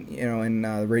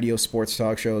 in radio sports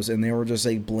talk shows, and they were just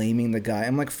like blaming the guy.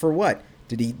 I'm like, for what?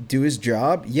 Did he do his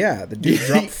job? Yeah, the dude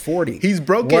dropped 40. He's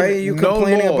broken. Why are you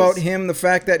complaining laws about him? The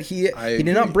fact that he did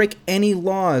not break any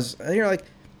laws. And you're like,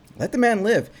 let the man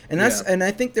live. And and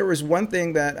I think there was one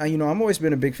thing that I've always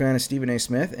been a big fan of Stephen A.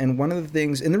 Smith, and one of the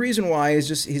things, and the reason why is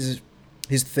just his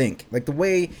think, like the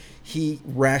way he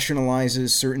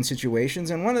rationalizes certain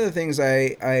situations. And one of the things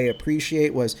I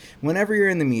appreciate was, whenever you're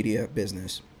in the media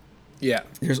business,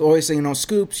 there's always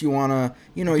scoops. You wanna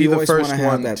you always want to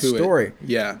have that story.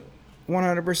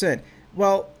 100%.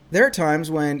 Well, there are times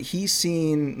when he's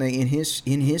seen, like, in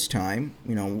his time,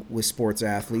 with sports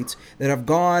athletes that have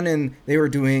gone and they were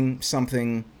doing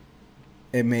something.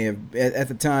 It may have at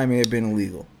the time may have been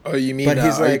illegal. Oh, you mean?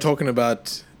 Are you talking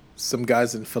about some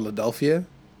guys in Philadelphia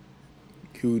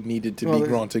who needed to be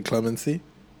granted clemency?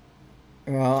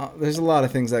 Well, there's a lot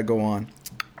of things that go on.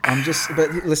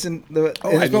 But listen, there's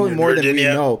probably more than we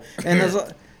know, and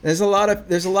there's a lot of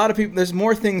people. There's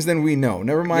more things than we know.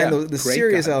 Never mind the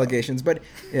serious allegations. But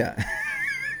yeah,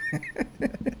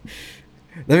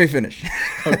 let me finish.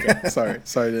 Okay, sorry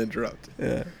to interrupt.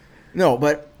 Yeah. No,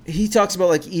 but he talks about,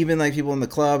 like, even like people in the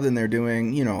club, and they're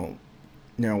doing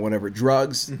whatever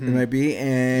drugs it might be,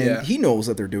 and he knows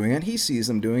that they're doing it. He sees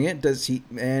them doing it.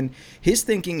 And his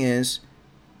thinking is,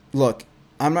 look,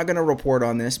 I'm not going to report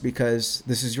on this because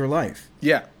this is your life.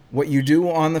 Yeah. What you do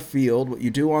on the field, what you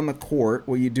do on the court,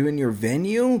 what you do in your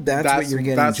venue, that's what you're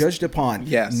getting judged upon.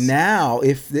 Yes. Now,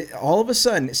 if all of a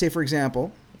sudden, say for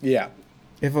example,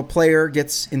 if a player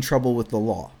gets in trouble with the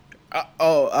law,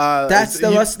 that's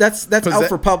out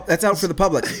for the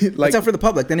public. Like, that's out for the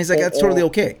public. Then he's like, that's totally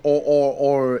okay.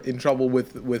 Or in trouble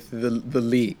with the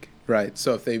league, right?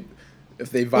 So if they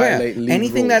violate league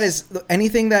anything rules.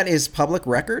 anything that is public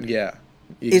record,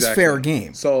 is fair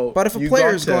game. So, but if a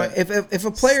player is going, if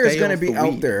a player is going to be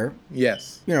out there,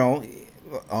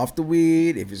 off the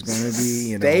weed, if he's going to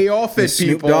be, stay off it,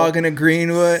 Snoop people. Dogg in a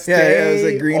Greenwood, it was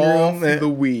a green off room. The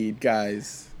weed,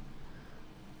 guys.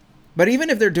 But even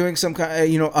if they're doing some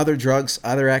kind, other drugs,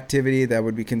 other activity that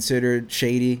would be considered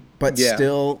shady, but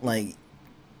still, like,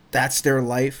 that's their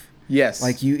life. Yes.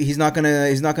 Like, he's not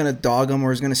gonna dog them,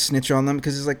 or he's gonna snitch on them,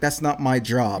 because it's like, that's not my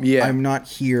job. Yeah. I'm not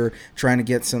here trying to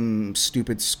get some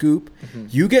stupid scoop. Mm-hmm.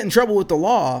 You get in trouble with the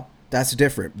law, that's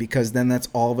different, because then that's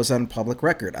all of a sudden public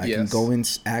record. I can go and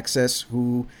access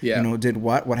who did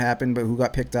what happened, but who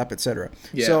got picked up, etc.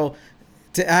 Yeah. So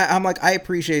I'm like, I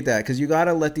appreciate that, because you got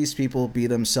to let these people be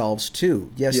themselves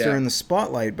too. Yes, they're in the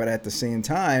spotlight, but at the same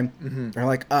time, they're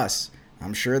like us.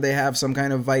 I'm sure they have some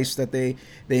kind of vice that they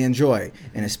enjoy.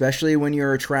 And especially when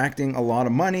you're attracting a lot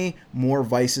of money, more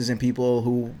vices and people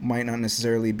who might not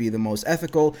necessarily be the most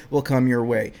ethical will come your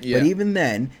way. Yeah. But even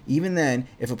then,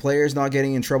 if a player is not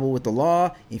getting in trouble with the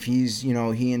law, if he's,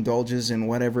 he indulges in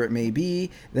whatever it may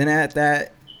be, then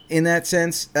in that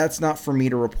sense, that's not for me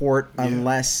to report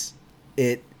unless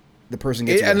the person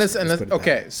gets arrested.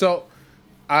 Okay, so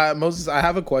Moses, I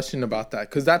have a question about that,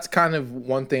 because that's kind of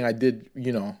one thing I did,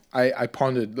 I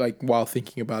pondered while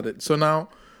thinking about it. So now,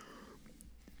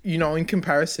 in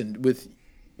comparison with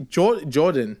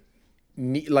Jordan,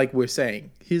 like we're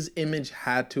saying, his image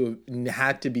had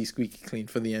to be squeaky clean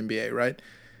for the NBA, right?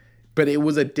 But it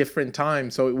was a different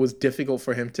time, so it was difficult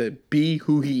for him to be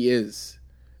who he is,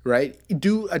 right?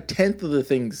 Do a tenth of the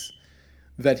things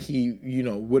that he,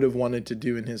 would have wanted to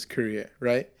do in his career,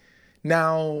 right?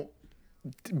 Now,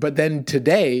 but then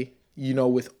today,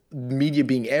 with media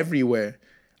being everywhere,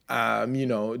 Dion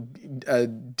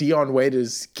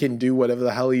Waiters can do whatever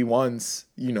the hell he wants,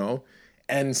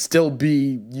 and still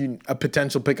be a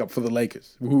potential pickup for the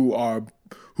Lakers, who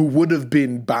would have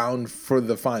been bound for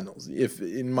the finals,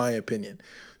 in my opinion.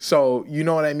 So, you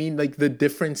know what I mean? Like the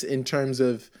difference in terms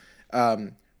of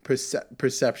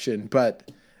perception. But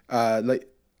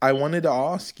I wanted to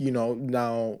ask,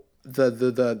 now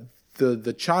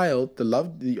the child, the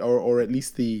love, or at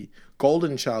least the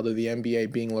golden child of the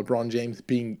NBA being LeBron James,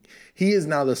 he is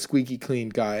now the squeaky clean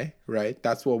guy, right?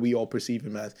 That's what we all perceive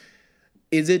him as.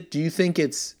 Do you think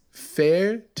it's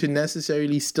fair to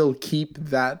necessarily still keep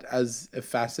that as a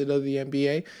facet of the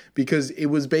NBA? Because it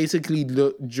was basically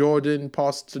Jordan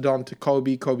passed it on to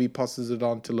Kobe passes it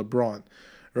on to LeBron,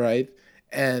 right?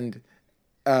 And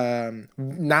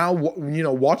now,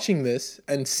 watching this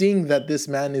and seeing that this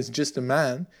man is just a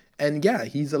man, and yeah,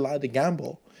 he's allowed to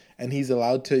gamble, and he's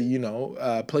allowed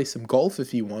to, play some golf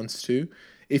if he wants to,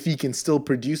 if he can still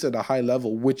produce at a high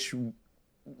level, which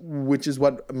is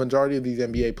what a majority of these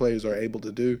NBA players are able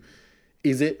to do.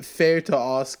 Is it fair to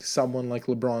ask someone like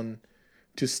LeBron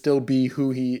to still be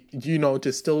who he,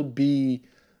 to still be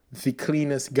the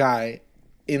cleanest guy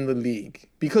in the league?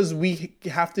 Because we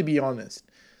have to be honest.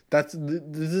 We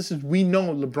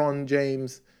know LeBron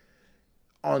James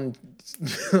on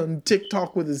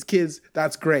TikTok with his kids.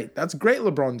 That's great. That's great,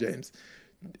 LeBron James.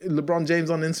 LeBron James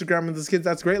on Instagram with his kids.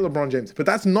 That's great, LeBron James. But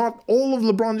that's not all of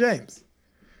LeBron James.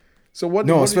 So what?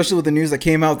 No, especially with the news that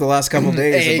came out the last couple of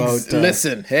days about.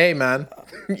 Listen, hey man,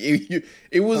 it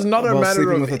was not a matter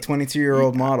sleeping of with a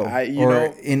 22-year-old model,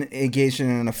 engaged in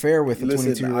an affair with a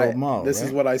 22-year-old model. This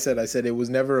is what I said. I said it was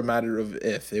never a matter of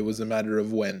if; it was a matter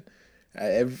of when.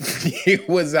 It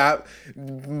was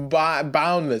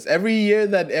boundless. Every year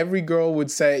that every girl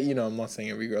would say, I'm not saying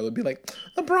every girl, would be like,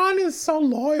 LeBron is so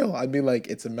loyal. I'd be like,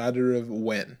 it's a matter of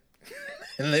when.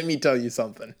 And let me tell you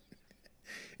something.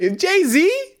 If Jay-Z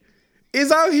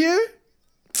is out here,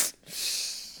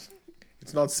 it's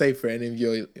not safe for any of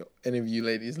you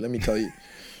ladies. Let me tell you.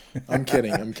 I'm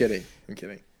kidding.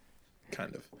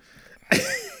 Kind of.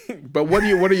 But what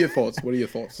are your thoughts? What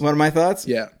are my thoughts?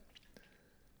 Yeah.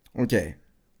 Okay.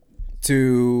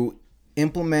 To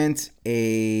implement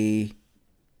a,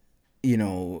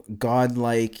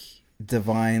 godlike,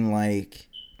 divine-like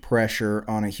pressure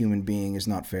on a human being is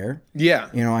not fair. Yeah.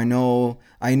 I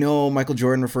know Michael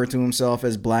Jordan referred to himself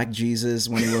as Black Jesus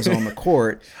when he was on the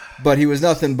court, but he was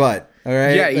nothing but, all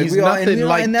right? Yeah, he's nothing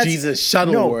like Jesus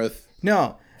Shuttleworth.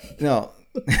 No.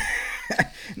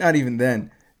 Not even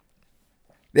then.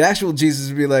 The actual Jesus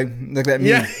would be like, look at me.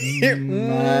 Yeah.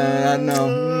 I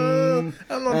know.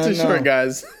 I'm not too sure,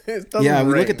 guys. Yeah,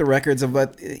 we look at the records of a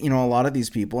lot of these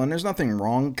people, and there's nothing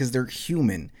wrong because they're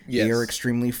human. Yes. They are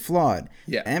extremely flawed.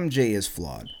 Yeah. MJ is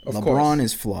flawed. Of LeBron course.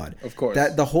 is flawed. Of course.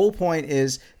 That the whole point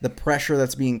is the pressure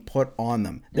that's being put on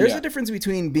them. There's a difference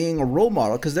between being a role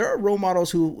model, because there are role models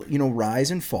who,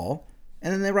 rise and fall,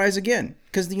 and then they rise again.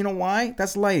 Because you know why?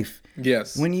 That's life.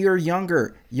 Yes. When you're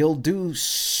younger, you'll do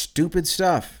stupid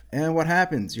stuff. And what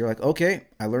happens? You're like, okay,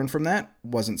 I learned from that.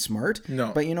 Wasn't smart.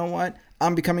 No. But you know what?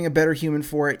 I'm becoming a better human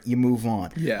for it. You move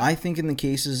on. Yeah. I think in the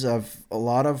cases of a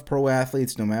lot of pro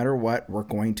athletes, no matter what, we're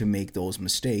going to make those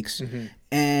mistakes. Mm-hmm.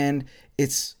 And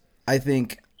it's, I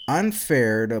think,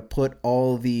 unfair to put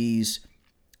all these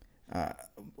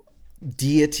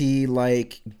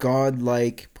deity-like,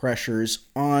 God-like pressures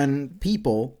on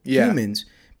people, humans,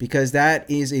 because that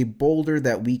is a boulder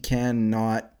that we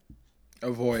cannot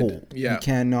avoid. hold. Yeah. We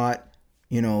cannot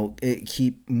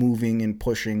keep moving and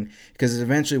pushing, because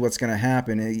eventually what's going to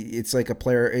happen, it's like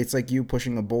it's like you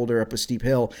pushing a boulder up a steep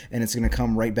hill and it's going to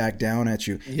come right back down at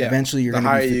you. Yeah. Eventually you're going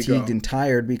to be fatigued and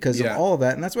tired because of all of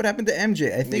that. And that's what happened to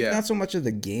MJ. I think not so much of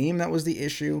the game that was the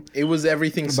issue. It was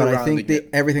everything surrounding it. But I think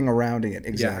everything around it.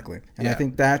 Exactly. Yeah. And I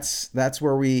think that's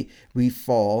where we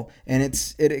fall. And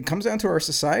it comes down to our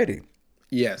society.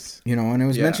 Yes. And it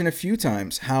was mentioned a few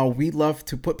times how we love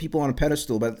to put people on a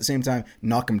pedestal, but at the same time,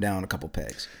 knock them down a couple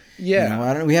pegs.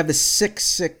 Yeah. We have this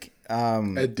sick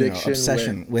addiction,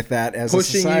 obsession with that as a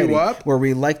society. Pushing you up. Where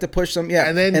we like to push them. Yeah.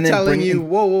 And then telling you,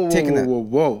 whoa.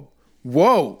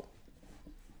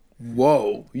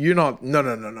 You're not,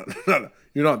 no.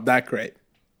 You're not that great.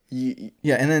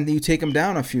 Yeah, and then you take them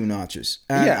down a few notches.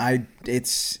 And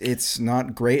it's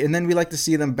not great. And then we like to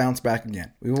see them bounce back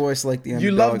again. We always like the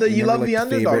underdog. You love the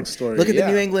underdog story. Look at the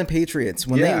New England Patriots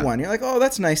when they won. You're like, oh,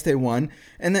 that's nice, they won.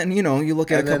 And then you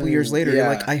look at a couple years later, you're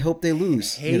like, I hope they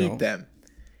lose. Hate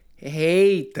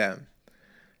them.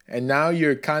 And now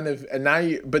you're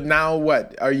but now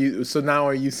what are you? So now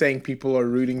are you saying people are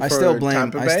rooting for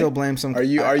Tampa Bay? I still blame some. Are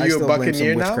you a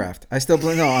Buccaneer now? Witchcraft. I'm still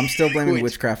blaming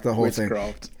witchcraft. The whole thing.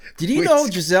 Did you know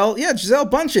Gisele? Yeah, Gisele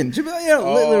Bundchen.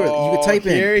 Literally, you could type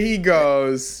in. Here he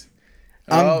goes.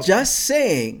 I'm just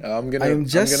saying. I'm gonna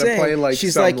play like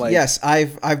she's yes,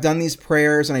 I've done these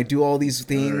prayers and I do all these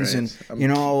things, right.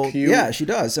 And yeah, she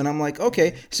does, and I'm like,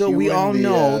 okay, so we all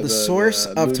know the source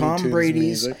of Tom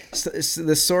Brady's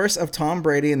the source of Tom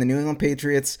Brady and the New England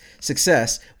Patriots'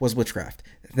 success was witchcraft.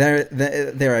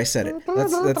 There, I said it.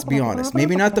 Let's be honest.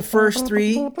 Maybe not the first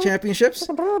 3 championships,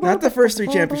 but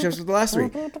the last 3.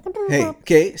 Hey,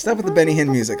 okay, stop with the Benny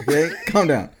Hinn music. Okay, calm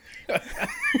down.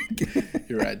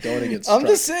 You're right. Don't want to get struck. I'm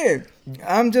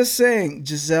just saying.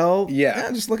 Gisele. Yeah.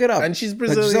 Just look it up. And she's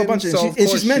Brazilian.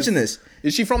 She's mentioned this.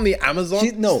 Is she from the Amazon?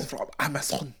 No. She's from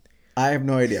Amazon. I have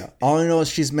no idea. All I know is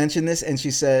she's mentioned this, and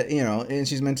she said, and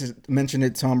she's mentioned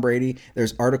it. Tom Brady.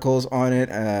 There's articles on it.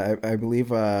 I believe.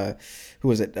 Who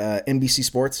was it? NBC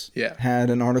Sports. Had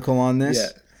an article on this. Yeah.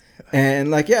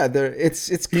 And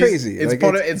it's crazy. It's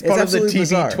part of the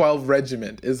TB12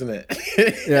 regiment, isn't it?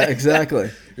 Yeah,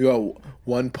 exactly. You go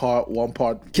one part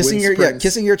kissing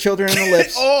your children on the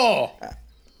lips.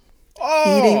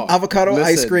 Eating avocado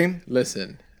ice cream.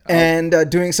 Listen. And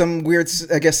doing some weird,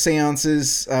 I guess,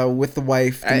 seances with the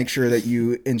wife to make sure that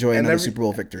you enjoy another Super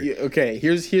Bowl victory. Okay,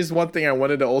 here's one thing I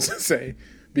wanted to also say,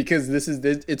 because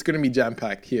it's going to be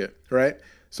jam-packed here, right?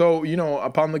 So,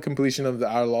 upon the completion of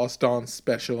our Lost Dawn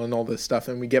special and all this stuff,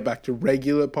 and we get back to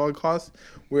regular podcasts,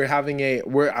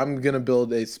 I'm going to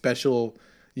build a special,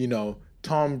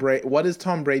 Tom Brady. What is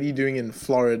Tom Brady doing in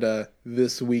Florida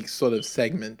this week sort of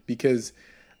segment? Because,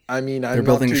 they're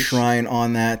building a shrine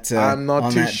on that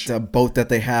boat that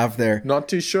they have there. Not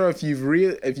too sure if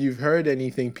you've heard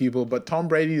anything, people, but Tom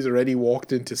Brady's already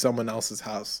walked into someone else's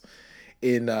house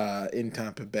in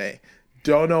Tampa Bay.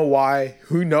 Don't know why.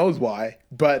 Who knows why?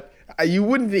 But you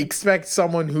wouldn't expect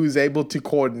someone who's able to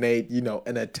coordinate,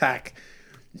 an attack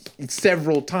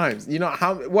several times.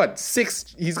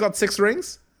 Six? He's got 6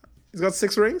 rings? He's got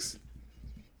 6 rings?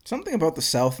 Something about the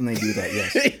South and they do that,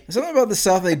 yes. Something about the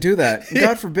South they do that.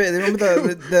 God forbid.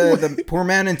 Remember the poor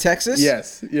man in Texas?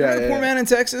 Yes. Yeah. The poor man in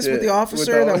Texas with the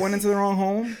officer that went into the wrong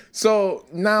home? So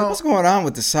now... What's going on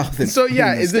with the South and is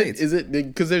it...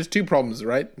 Because there's 2 problems,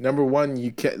 right? Number 1,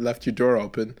 you left your door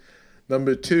open.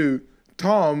 Number 2,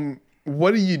 Tom,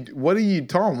 what are you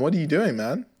doing,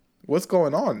 man? What's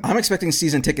going on? I'm expecting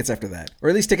season tickets after that. Or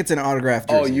at least tickets in an autographed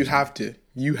jersey. Oh, you have to.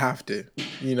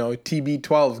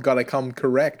 TB12's got to come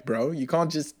correct, bro. You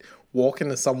can't just walk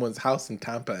into someone's house in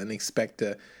Tampa and expect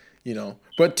to,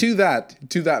 But to that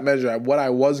measure, what I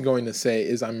was going to say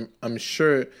is I'm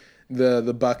sure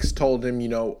the Bucks told him,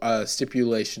 a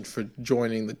stipulation for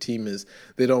joining the team is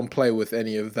they don't play with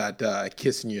any of that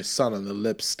kissing your son on the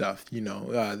lips stuff.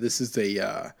 This is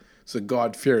a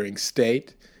God-fearing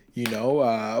state. We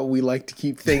like to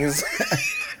keep things.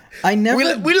 I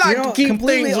never. We like to keep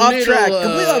completely things off track.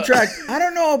 Completely off track. I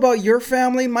don't know about your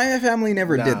family. My family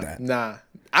never did that. Nah,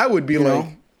 I would be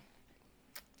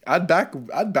I'd back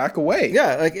away.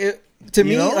 Yeah, to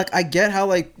me, I get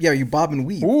how you bob and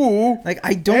weave. Ooh,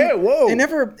 I don't. Hey, whoa.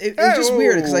 It's just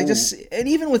weird because and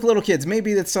even with little kids,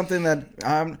 maybe that's something that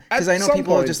because I know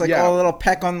people are just a little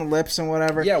peck on the lips and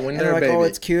whatever. Yeah, when they're oh,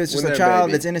 it's cute. It's just a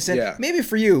child. It's innocent. Yeah. Maybe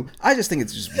for you, I just think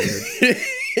it's just weird.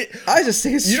 I just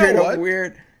think it's straight up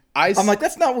weird. I'm like,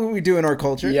 that's not what we do in our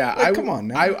culture. Yeah, come on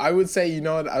now. I would say,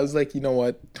 what? I was like,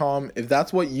 what, Tom, if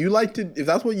that's what you if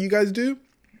that's what you guys do,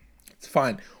 it's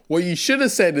fine. What you should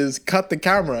have said is cut the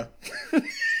camera.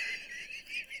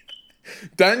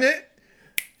 Done it?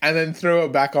 and then throw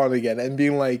it back on again and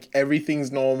being like,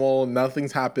 everything's normal,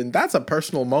 nothing's happened. That's a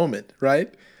personal moment,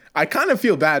 right? I kind of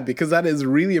feel bad because that is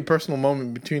really a personal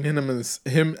moment between him and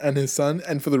his son,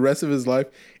 and for the rest of his life,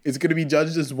 it's going to be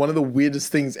judged as one of the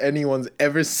weirdest things anyone's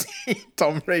ever seen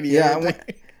Tom Brady ever do.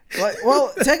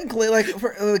 Well, technically, like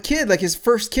for the kid, like his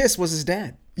first kiss was his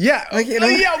dad. Yeah, like,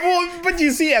 yeah. Well, but you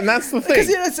see, and that's the thing.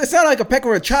 Because it's not like a peck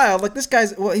or a child. Like this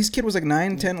guy's, his kid was like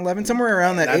 9, 10, 11, somewhere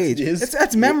around that age.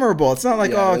 That's memorable. It's not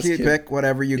like kid pick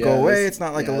whatever you go away. It's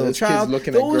not like a little child. Kid's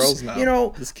looking at girls now.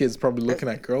 This kid's probably looking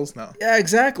at girls now. Yeah,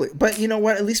 exactly. But you know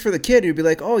what? At least for the kid, you'd be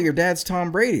like, oh, your dad's Tom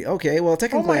Brady. Okay, well,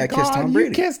 technically, I kissed Tom Brady.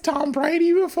 You kissed Tom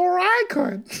Brady before I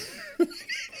could.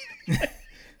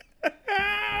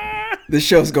 This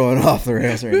show's going off the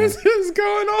rails right now. This is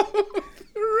going off the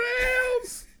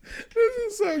rails. This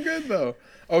is so good though.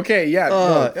 Okay, yeah.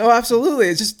 Oh, absolutely.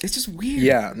 It's just weird.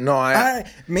 Yeah, no,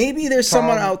 maybe there's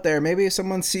someone out there. Maybe if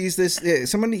someone sees this,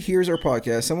 someone hears our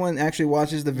podcast, someone actually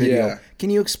watches the video. Yeah. Can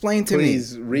you explain to me?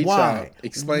 Please reach out.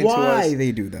 Explain to us why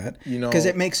they do that. Because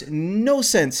it makes no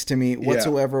sense to me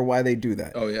whatsoever why they do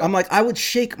that. Oh yeah. I'm like, I would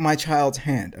shake my child's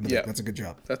hand. I'm like, that's a good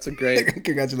job. That's a great.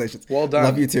 Congratulations. Well done.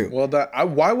 Love you too. Well done.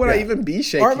 Why would I even be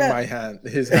shaking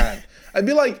his hand? I'd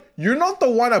be like, you're not the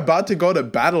one about to go to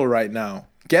battle right now.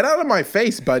 Get out of my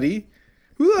face, buddy.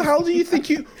 Who the hell do you think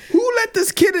who let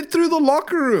this kid in through the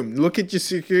locker room? Look at your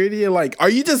security. You're like, are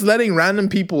you just letting random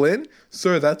people in?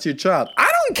 Sir, that's your child. I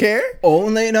don't care.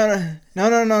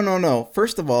 No.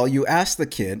 First of all, you ask the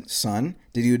kid, son,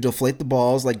 did you deflate the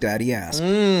balls like daddy asked?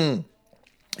 You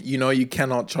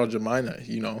cannot charge a minor,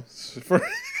 he's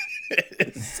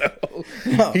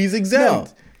exempt. No.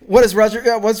 What's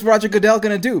Roger Goodell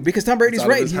going to do? Because Tom Brady's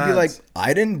right. He'd be like,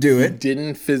 I didn't do it. He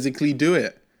didn't physically do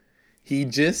it. He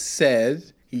just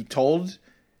said, he told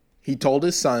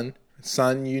his son,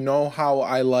 you know how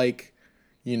I like,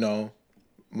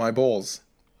 my balls.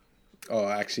 Oh,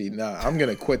 actually, no, I'm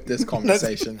going to quit this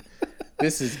conversation.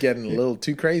 This is getting a little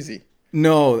too crazy.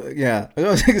 No, yeah. I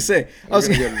was going to say,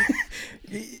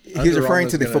 he's referring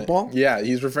to the football? Yeah,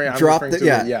 he's referring to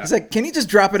yeah. He's like, can you just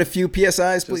drop it a few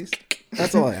PSIs, please?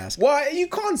 That's all I ask. Well, you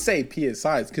can't say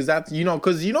PSIs because that's,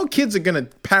 kids are going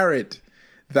to parrot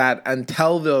that and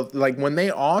tell when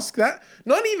they ask that,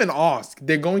 not even ask,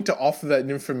 they're going to offer that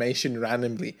information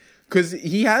randomly because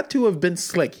he had to have been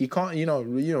slick. He can't,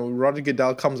 Roger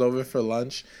Goodell comes over for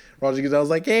lunch. Roger Goodell's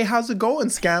like, hey, how's it going,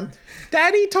 scam?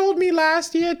 Daddy told me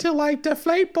last year to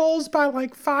deflate balls by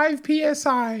 5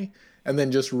 PSI. And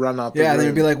then just run out the room. Yeah, then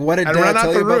you'd be like, what did Dad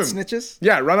tell you about snitches?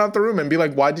 Yeah, run out the room and be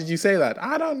like, why did you say that?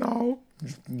 I don't know.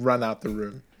 Just run out the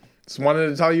room. Just wanted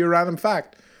to tell you a random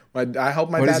fact. I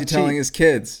helped my dad cheat. What is he telling his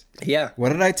kids? Yeah. What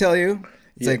did I tell you?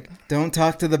 It's like, don't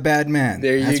talk to the bad man.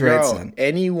 There you go. Right, son.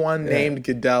 Anyone named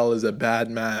Goodell is a bad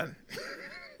man.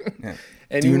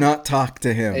 Do not talk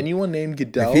to him. Anyone named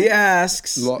Goodell. If he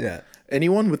asks.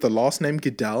 Anyone with the last name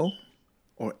Goodell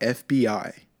or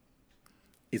FBI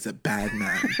is a bad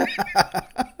man.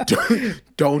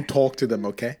 Don't talk to them,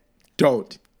 okay?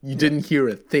 Don't. You didn't hear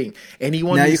a thing.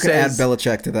 Anyone now who you can add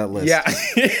Belichick to that list. Yeah.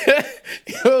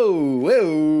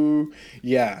 Whoa.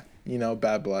 Yeah.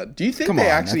 Bad blood. Do you think they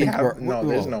actually have? No,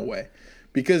 there's no way.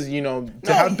 Because, to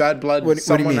have bad blood,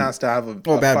 someone has to have a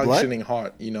functioning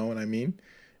heart. You know what I mean?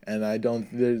 And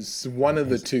there's one of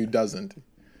the two doesn't.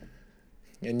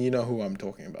 And you know who I'm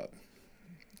talking about.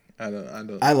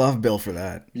 I love Bill for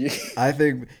that. Yeah. I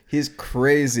think he's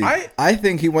crazy. I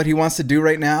think what he wants to do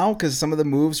right now, because some of the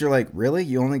moves are like, really?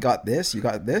 You only got this? You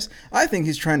got this? I think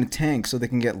he's trying to tank so they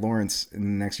can get Lawrence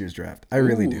in next year's draft. I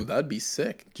really do. That'd be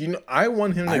sick. Do you know? I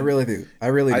want him to. I really do.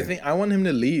 I want him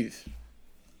to leave.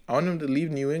 I want him to leave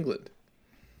New England.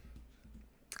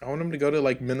 I want him to go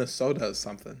to Minnesota or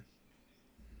something.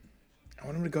 I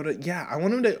want him to go to. Yeah, I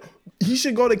want him to. He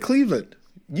should go to Cleveland.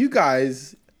 You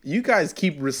guys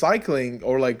keep recycling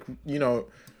or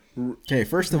Okay,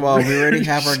 first of all, we already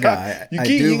have our guy. I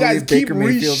do believe Baker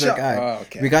Mayfield's our guy. Oh,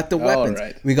 okay. We got the weapons.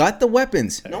 Right. We got the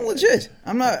weapons. No, legit.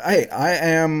 I'm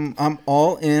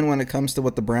all in when it comes to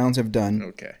what the Browns have done.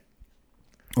 Okay.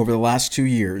 Over the last 2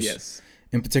 years. Yes.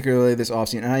 In particular this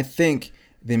offseason. And I think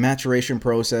the maturation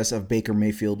process of Baker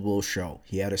Mayfield will show.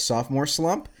 He had a sophomore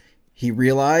slump. He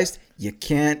realized you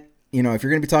can't, if you're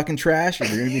going to be talking trash, if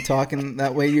you're going to be talking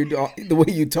the way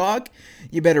you talk,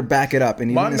 you better back it up. And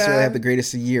he didn't necessarily have the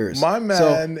greatest of years. My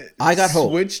man I got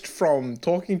hope. Switched from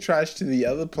talking trash to the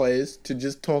other players to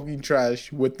just talking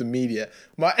trash with the media.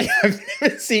 I've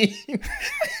never seen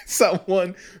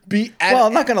someone be at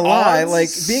I'm not going to lie.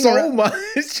 Being so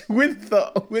much with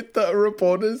the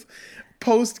reporters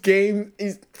post game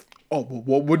is,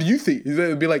 what do you think?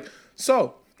 He'd be like,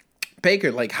 so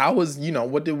Baker, like, how was,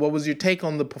 what was your take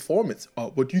on the performance?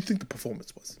 What do you think the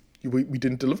performance was? We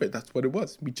didn't deliver it. That's what it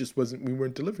was. We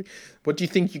weren't delivering. What do you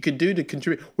think you could do to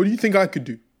contribute? What do you think I could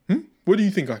do? What do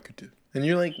you think I could do? And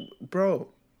you're like, bro,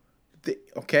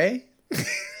 okay?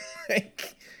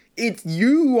 Like, it's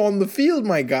you on the field,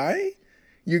 my guy.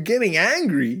 You're getting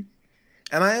angry.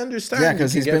 And I understand. Yeah,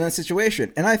 because he's been in that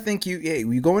situation. And I think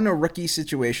you go into a rookie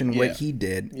situation like he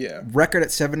did, record at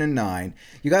 7-9.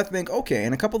 You got to think, okay,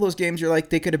 in a couple of those games, you're like,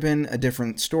 they could have been a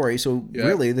different story. So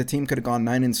really, the team could have gone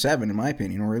 9-7, in my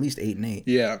opinion, or at least 8-8.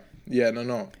 Yeah. Yeah,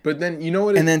 no. But then you know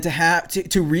what? And then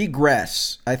to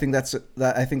regress, I think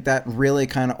that really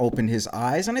kind of opened his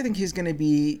eyes, and I think he's going to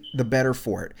be the better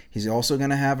for it. He's also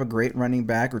going to have a great running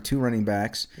back or two running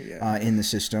backs in the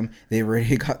system. They've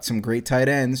already got some great tight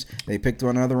ends. They picked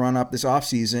another one up this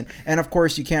offseason, and of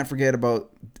course, you can't forget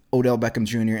about Odell Beckham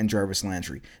Jr. and Jarvis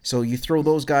Landry. So you throw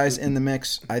those guys in the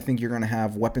mix, I think you're going to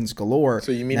have weapons galore.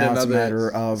 So you mean now it's a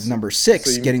matter of number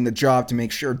 6 doing the job to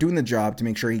make sure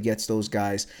he gets those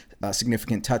guys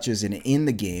significant touches in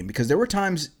the game. Because there were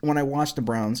times when I watched the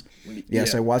Browns,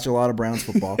 I watch a lot of Browns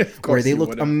football, where they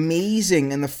looked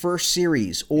amazing in the first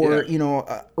series or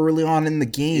early on in the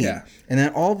game. Yeah. And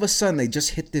then all of a sudden they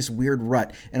just hit this weird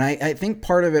rut. And I think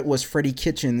part of it was Freddie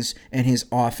Kitchens and his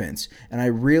offense. And I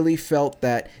really felt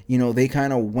that they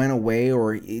kind of went away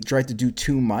or tried to do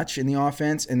too much in the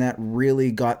offense, and that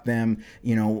really got them,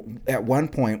 at one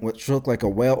point, what looked like a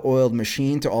well-oiled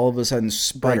machine to all of a sudden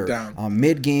sputter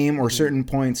mid-game or certain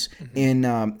points in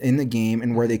the game,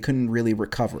 and where they couldn't really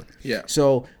recover. Yeah.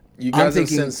 So you guys have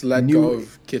since let go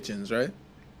of Kitchens, right?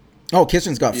 Oh,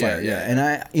 Kitchens got fired. Yeah. And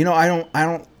I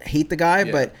don't hate the guy,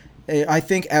 but I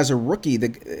think as a rookie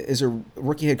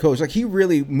head coach, like, he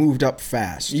really moved up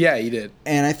fast. Yeah, he did.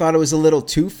 And I thought it was a little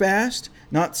too fast.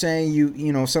 Not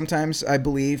saying sometimes I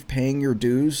believe paying your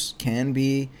dues can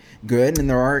be good, and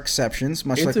there are exceptions,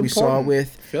 much like we saw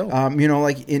with,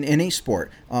 like in any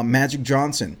sport. Magic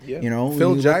Johnson,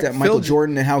 looked at Michael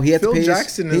Jordan and how he had to pay his dues. Phil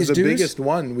Jackson is the biggest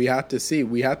one we had to see.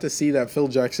 We had to see that Phil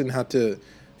Jackson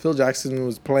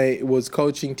was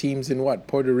coaching teams in what,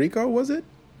 Puerto Rico, was it?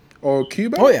 Or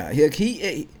Cuba? Oh, yeah.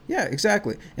 Yeah,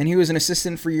 exactly. And he was an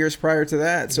assistant for years prior to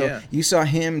that. So you saw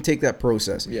him take that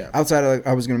process. Yeah. Outside of,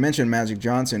 I was going to mention Magic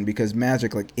Johnson, because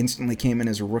Magic instantly came in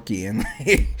as a rookie, and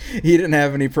he didn't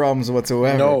have any problems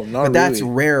whatsoever. No, not But that's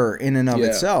really. rare in and of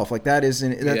itself. Like, that's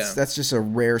just a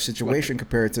rare situation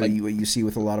compared to what you see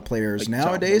with a lot of players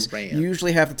nowadays. You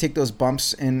usually have to take those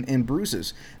bumps and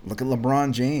bruises. Look at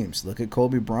LeBron James. Look at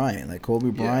Kobe Bryant. Like,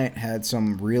 Kobe Bryant had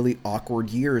some really awkward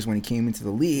years when he came into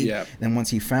the league. Yeah. Then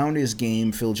once he found his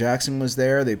game, Phil Jackson was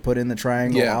there. They put in the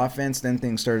triangle offense. Then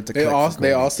things started to click.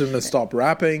 They asked him to stop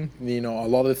rapping. A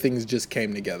lot of things just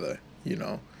came together.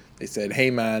 They said,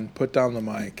 "Hey man, put down the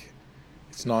mic.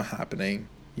 It's not happening."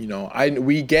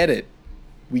 We get it.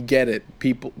 We get it.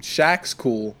 People, Shaq's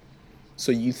cool,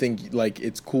 so you think like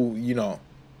it's cool,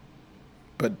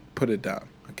 but put it down,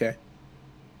 okay?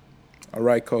 All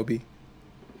right, Kobe.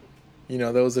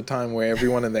 There was a time where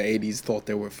everyone in the 80s thought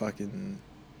they were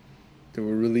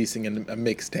releasing a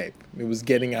mixtape. It was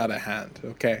getting out of hand,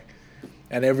 okay?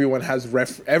 And everyone has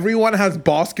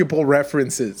basketball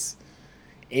references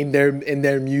in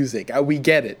their music. We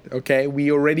get it, okay?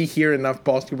 We already hear enough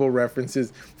basketball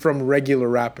references from regular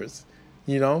rappers,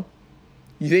 You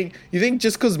think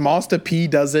just because Master P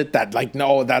does it, that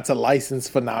no, that's a license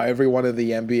for now. Everyone in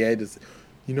the NBA does.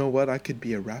 You know what? I could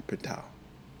be a rapper now.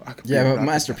 Yeah, but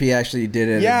Master P actually did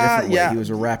it a different way. He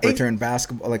was a rapper turned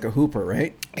basketball, like a hooper,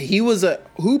 right? He was a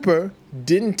hooper,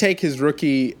 didn't take his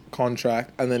rookie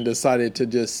contract, and then decided to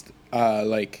just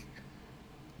Actually,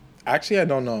 I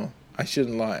don't know. I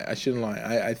shouldn't lie.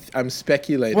 I'm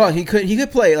speculating. Well, he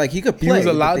could play. He was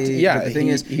allowed to. Yeah. But the thing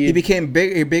is, he became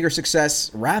a bigger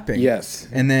success rapping. Yes.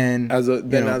 And then as a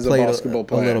basketball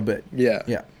player, a little bit. Yeah.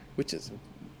 Yeah. Which is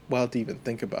wild to even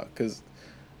think about, because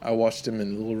I watched him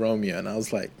in Little Romeo, and I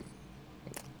was like,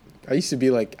 I used to be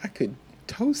like, I could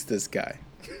toast this guy.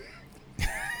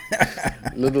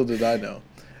 Little did I know.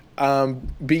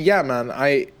 But yeah, man,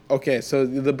 so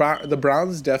the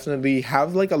Browns definitely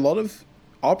have a lot of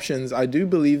options. I do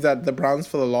believe that the Browns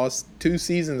for the last 2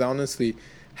 seasons, honestly,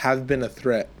 have been a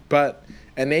threat. But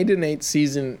an 8-8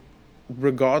 season,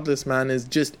 regardless, man, is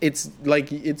just it's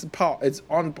subpar.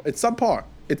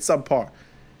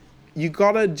 You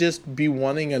gotta just be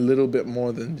wanting a little bit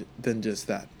more than just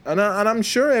that. And I'm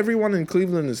sure everyone in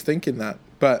Cleveland is thinking that.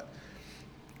 But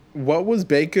what was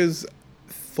Baker's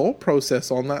thought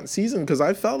process on that season? Because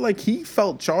I felt like he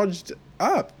felt charged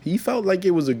up. He felt like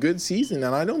it was a good season,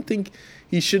 and I don't think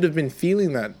he should have been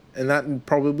feeling that. And that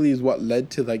probably is what led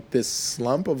to this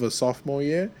slump of a sophomore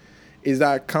year. is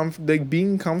that like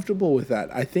being comfortable with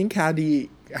that. I think had he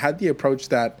had the approach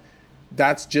that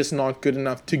that's just not good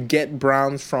enough to get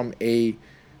Browns from a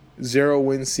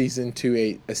 0-win season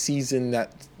to a season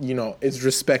that, you know, is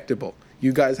respectable.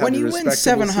 You guys have when you win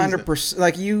 700%,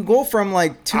 like you go from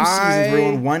like 2 seasons where you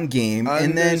won 1 game,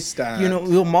 and then you know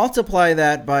you'll multiply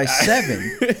that by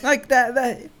 7, like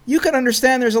that. You can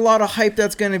understand there's a lot of hype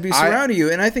that's going to be surrounding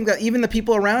you, and I think that even the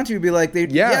people around you would be like, they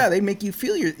make you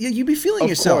feel you'd be feeling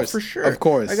yourself for sure. Of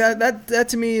course, like that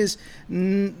to me is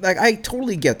like I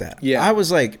totally get that. Yeah, I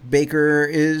was like, Baker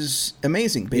is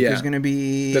amazing. Baker's going to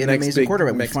be an amazing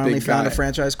quarterback. We finally found a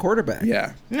franchise quarterback.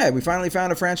 Yeah, we finally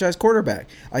found a franchise quarterback.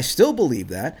 I still believe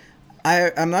that.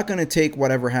 I'm not going to take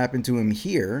whatever happened to him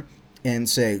here and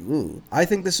say, ooh, I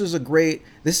think this is a great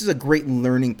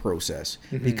learning process,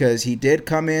 because he did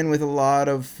come in with a lot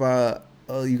of,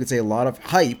 you could say a lot of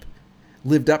hype,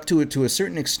 lived up to it to a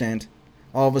certain extent,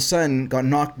 all of a sudden got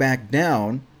knocked back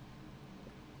down,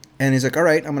 and he's like, all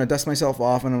right, I'm going to dust myself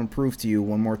off and I'm going to prove to you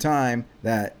one more time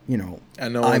that, you know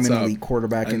I'm an elite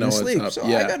quarterback in this league. So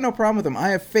I got no problem with him. I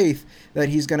have faith that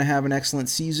he's going to have an excellent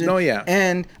season.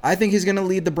 And I think he's going to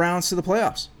lead the Browns to the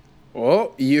playoffs.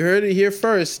 Well, you heard it here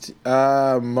first.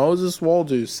 Moses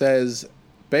Waldo says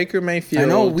Baker Mayfield. I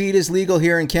know weed is legal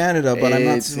here in Canada, but I'm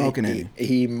not smoking any.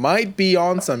 He might be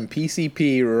on some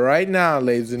PCP right now,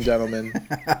 ladies and gentlemen.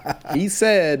 He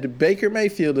said Baker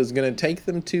Mayfield is going to take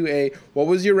them to what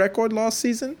was your record last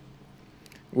season?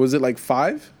 Was it like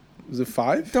 5? Was it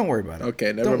 5? Don't worry about it.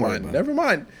 Okay, never mind.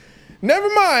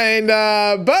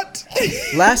 But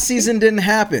last season didn't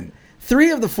happen.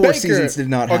 3 of the 4 seasons did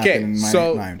not happen in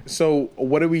my mind. So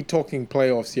what are we talking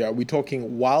playoffs here? Are we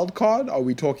talking wild card? Are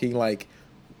we talking like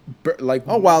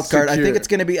wild card? I think it's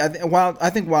going to be. I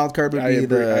think wild card would be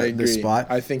the spot.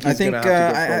 I think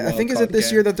is it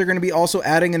this year that they're going to be also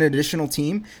adding an additional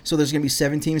team? So there's going to be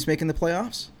 7 teams making the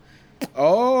playoffs.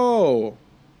 Oh.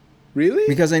 Really?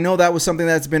 Because I know that was something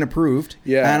that's been approved.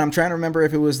 Yeah. And I'm trying to remember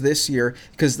if it was this year,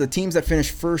 because the teams that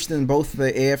finish first in both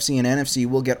the AFC and NFC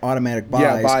will get automatic buys.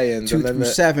 Yeah, buy-ins. 2 through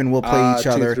 7 will play each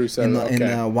other in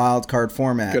the wild card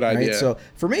format. Good idea. Right? So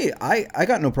for me, I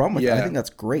got no problem with that. I think that's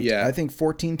great. Yeah. I think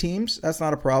 14 teams, that's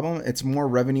not a problem. It's more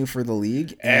revenue for the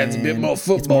league. And it's a bit more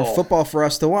football. It's more football for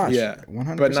us to watch. Yeah.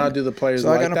 100%. But now do the players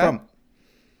I got no problem.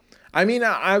 I mean,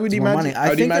 I would imagine. I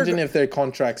would imagine if their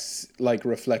contracts like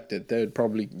reflected, they would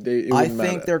probably. I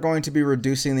think they're going to be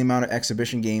reducing the amount of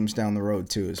exhibition games down the road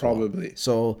too. Probably. Well.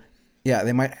 So, yeah,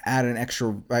 they might add an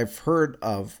extra. I've heard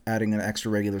of adding an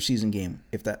extra regular season game.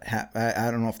 If that, I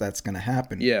don't know if that's going to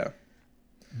happen. Yeah.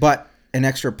 But an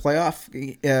extra playoff,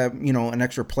 an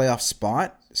extra playoff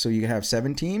spot, so you have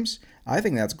 7 teams. I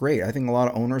think that's great. I think a lot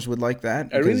of owners would like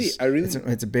that.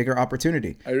 It's a bigger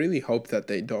opportunity. I really hope that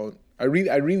they don't. I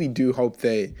really do hope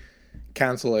they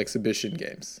cancel exhibition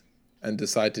games and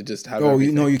decide to just have.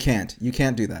 You can't. You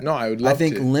can't do that. No, I would love to. I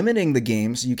think limiting the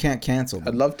games, you can't cancel them.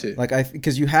 I'd love to.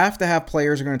 Because you have to have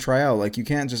players who are going to try out. Like you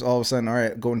can't just all of a sudden, all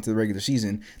right, go into the regular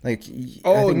season. Like you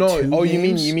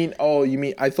mean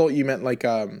I thought you meant like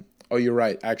you're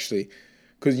right actually.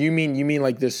 Because you mean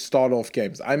like this start off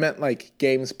games. I meant like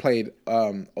games played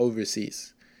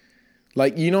overseas.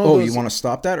 Like you want to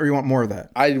stop that or you want more of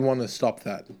that? I want to stop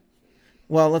that.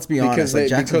 Well, let's be honest.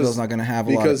 Jacksonville's not going to have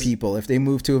a lot of people. If they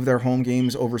move 2 of their home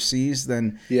games overseas,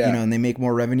 then and they make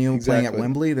more revenue playing at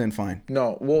Wembley, then fine.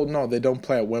 No, they don't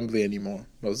play at Wembley anymore,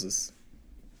 Moses.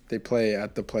 They play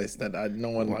at the place that no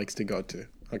one likes to go to.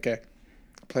 Okay,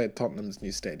 play at Tottenham's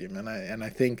new stadium, and I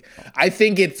think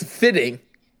it's fitting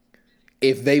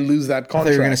if they lose that contract. I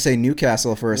thought you were going to say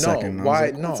Newcastle for a second.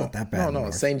 Why? No, it's not that bad.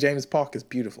 No. St. James Park is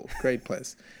beautiful, great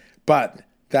place, but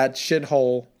that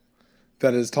shithole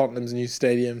that is Tottenham's new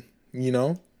stadium,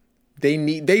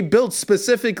 they built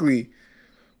specifically,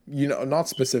 not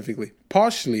specifically,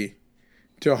 partially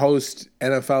to host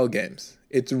NFL games.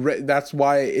 That's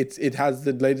why it has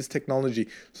the latest technology,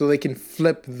 so they can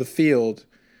flip the field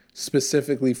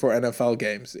specifically for NFL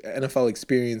games, NFL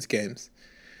experience games.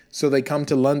 So they come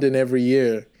to London every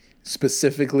year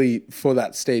specifically for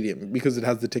that stadium because it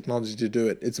has the technology to do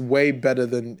it. It's way better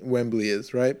than Wembley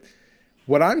is, right?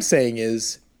 What I'm saying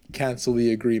is, cancel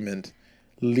the agreement,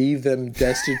 leave them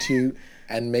destitute,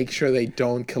 and make sure they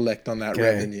don't collect on that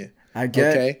revenue. I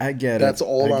get it. That's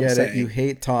all I'm saying. You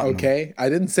hate Tottenham. Okay, I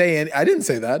didn't say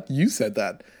that. You said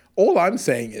that. All I'm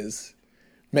saying is,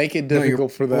 make it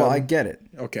difficult for them. Well, I get it.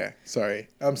 Okay, sorry.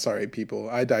 I'm sorry, people.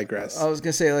 I digress. I was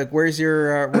gonna say, like, where's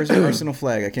your Arsenal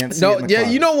flag? I can't see it in the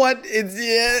closet. You know what? It's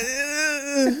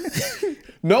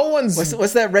No one's.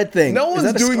 What's that red thing? No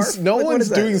one's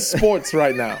doing sports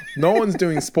right now. No one's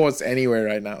doing sports anywhere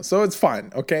right now, so it's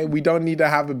fine. Okay, we don't need to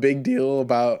have a big deal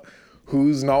about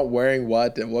who's not wearing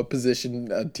what and what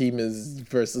position a team is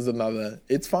versus another.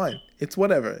 It's fine. It's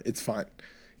whatever. It's fine.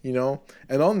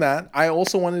 And on that, I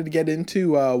also wanted to get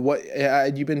into what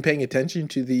you've been paying attention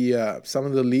to the some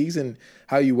of the leagues and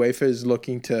how UEFA is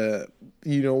looking to,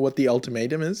 what the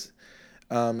ultimatum is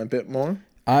a bit more.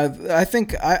 I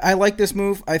think I like this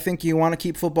move. I think you want to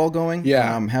keep football going.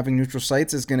 Yeah. Having neutral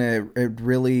sites is going to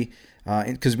really,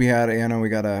 because we got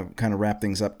to kind of wrap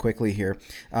things up quickly here.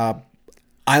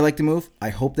 I like the move. I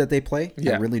hope that they play.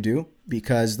 Yeah. I really do.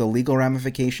 Because the legal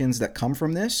ramifications that come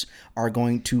from this are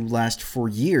going to last for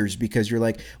years, because you're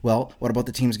like, well, what about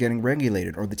the teams getting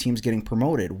regulated or the teams getting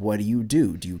promoted? What do you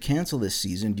do? Do you cancel this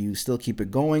season? Do you still keep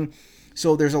it going?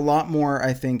 So there's a lot more,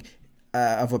 I think,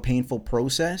 of a painful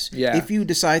process. Yeah. If you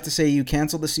decide to say you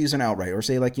cancel the season outright, or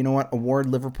say, like, you know what, award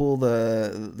Liverpool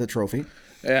the trophy,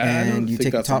 and you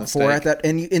take the top four at that,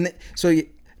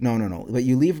 no. But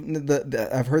you leave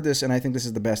I've heard this, and I think this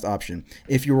is the best option.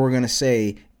 If you were going to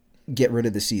say, get rid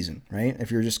of the season, right?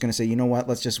 If you're just going to say, you know what,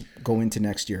 let's just go into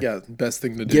next year. Yeah, best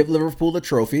thing to do. Give Liverpool the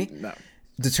trophy. No.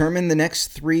 Determine the next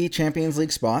 3 Champions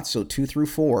League spots, so 2 through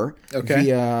 4,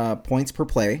 via points per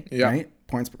play, right?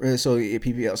 Points. So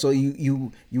PPL. So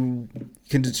you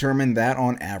can determine that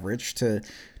on average to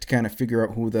kind of figure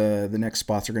out who the next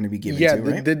spots are going to be given to,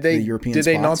 right? Did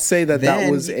they not say that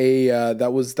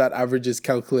that average is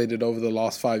calculated over the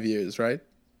last 5 years, right?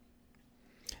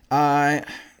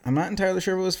 I'm not entirely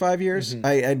sure if it was 5 years.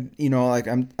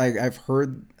 Mm-hmm. I've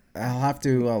heard. I'll have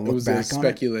to look back on it. It was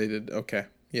speculated. Okay.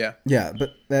 Yeah. Yeah,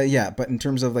 but in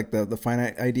terms of like the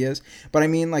finite ideas, but I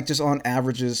mean, like, just on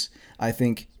averages, I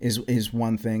think is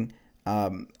one thing. I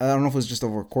don't know if it was just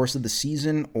over the course of the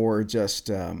season or just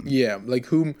like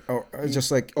whom, or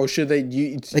just like, or should they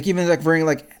like even like referring,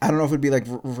 like, I don't know if it'd be like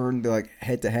referring to like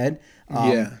head to head.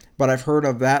 But I've heard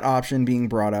of that option being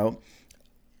brought out.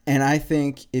 And I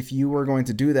think if you were going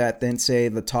to do that, then say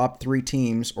the top 3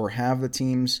 teams, or have the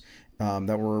teams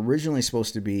that were originally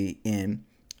supposed to be in,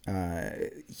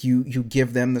 you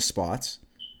give them the spots,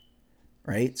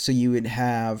 right? So you would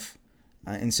have,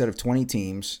 instead of 20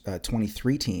 teams,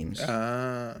 23 teams.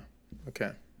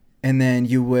 Okay. And then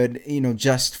you would,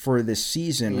 just for this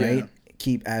season, right,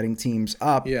 keep adding teams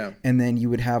up, and then you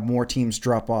would have more teams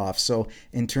drop off. So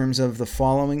in terms of the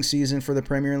following season for the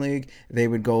Premier League, they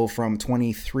would go from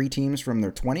 23 teams from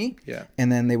their 20,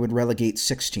 and then they would relegate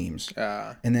 6 teams,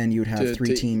 and then you would have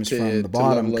 3 teams from the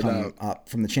bottom come up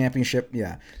from the championship.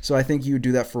 So I think you would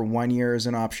do that for 1 year as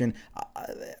an option.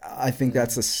 I think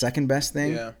that's the second best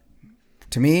thing.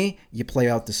 To me, you play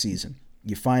out the season.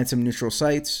 You find some neutral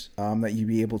sites that you'd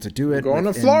be able to do it. We're going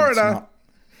to Florida.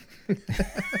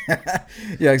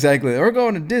 Yeah, exactly. We're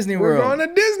going to Disney World. We're going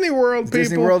to Disney World, people.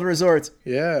 Disney World resorts.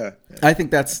 Yeah. I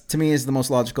think that's, to me, is the most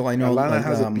logical. I know Atlanta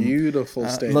has a beautiful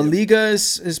stadium. La Liga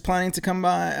is planning to come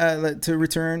by to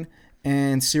return,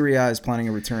 and Serie A is planning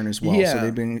a return as well. So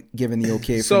they've been given the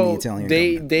okay from the Italian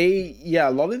government. A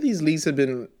lot of these leagues have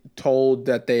been told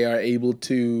that they are able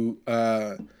to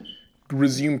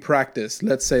resume practice,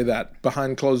 let's say that,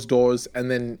 behind closed doors,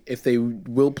 and then if they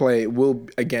will play, it will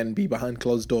again be behind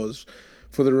closed doors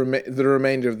for the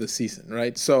remainder of the season,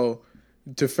 right? So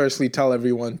to firstly tell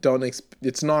everyone,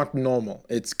 it's not normal.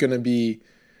 It's going to be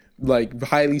like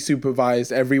highly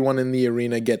supervised. Everyone in the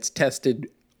arena gets tested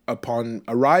upon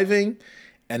arriving,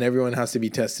 and everyone has to be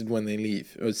tested when they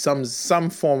leave. Or some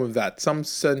form of that, some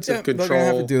sense of control. They're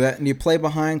gonna have to do that, and you play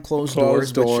behind closed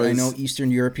doors, which I know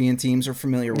Eastern European teams are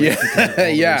familiar with.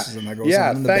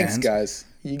 Thanks, guys.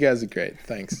 You guys are great.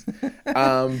 Thanks.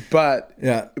 What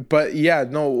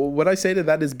I say to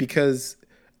that is because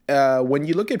when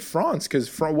you look at France,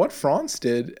 because what France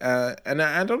did, and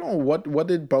I don't know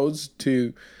what it bodes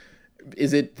to.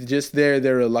 Is it just their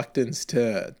reluctance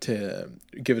to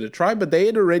give it a try? But they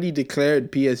had already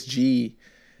declared PSG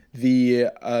the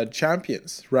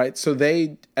champions, right? So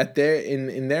they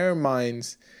in their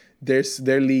minds,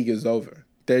 their league is over.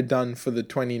 They're done for the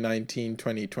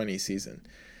 2019-2020 season,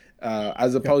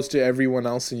 as opposed to everyone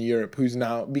else in Europe who's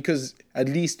now, because at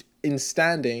least in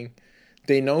standing,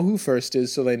 they know who first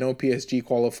is, so they know PSG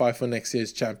qualify for next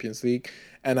year's Champions League.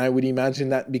 And I would imagine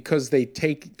that because they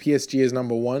take PSG as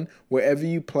number 1, wherever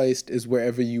you placed is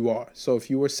wherever you are. So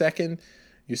if you were second,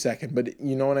 you're second. But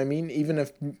you know what I mean? Even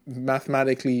if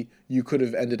mathematically you could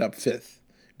have ended up 5th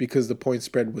because the point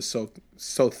spread was so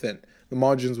thin. The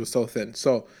margins were so thin.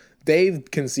 So they've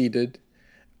conceded.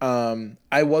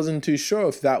 I wasn't too sure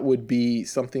if that would be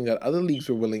something that other leagues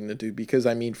were willing to do, because,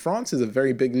 I mean, France is a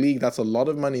very big league. That's a lot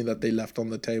of money that they left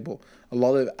on the table, a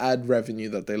lot of ad revenue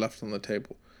that they left on the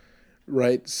table.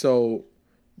 Right, so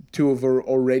to have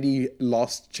already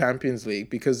lost Champions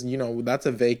League, because that's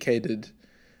a vacated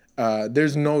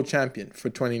There's no champion for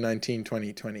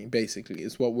 2019-2020, basically,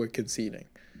 is what we're conceding.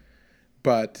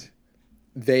 But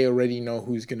they already know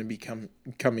who's going to be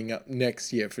coming up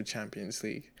next year for Champions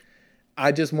League.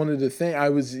 I just wanted to think, I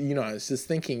was just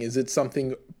thinking, is it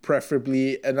something,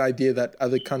 preferably an idea that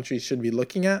other countries should be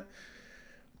looking at?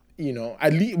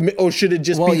 Or should it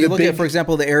just be you look at, for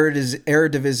example, the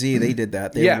Eredivisie, they did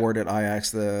that. They awarded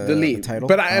Ajax the title.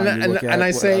 But I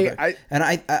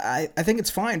think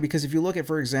it's fine, because if you look at,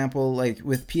 for example, like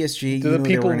with PSG, they were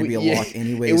going to be a lock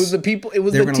anyways. It was the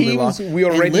teams we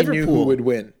already knew who would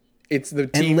win. It's the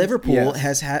team. And Liverpool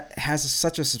has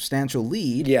such a substantial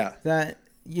lead that,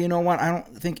 you know what, I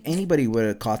don't think anybody would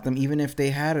have caught them, even if they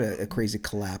had a crazy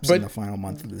collapse in the final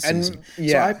month of the season.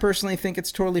 So I personally think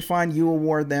it's totally fine. You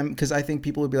award them, because I think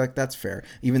people would be like, that's fair.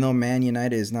 Even though Man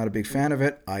United is not a big fan of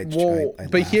it,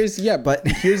 here's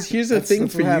the thing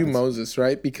for you, Moses,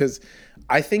 right? Because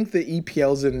I think the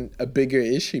EPL's in a bigger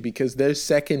issue, because their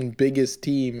second biggest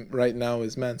team right now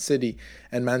is Man City,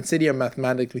 and Man City are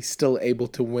mathematically still able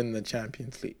to win the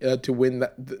Champions League, to win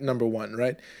that number one,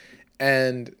 right?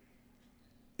 And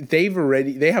they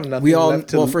have nothing left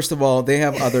to... Well, first of all, they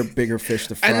have other bigger fish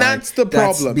to fry. And that's the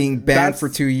problem. That's being banned for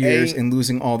 2 years and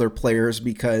losing all their players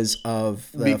because of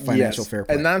the financial fair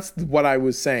play. And that's what I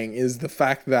was saying, is the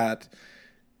fact that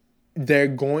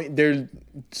they're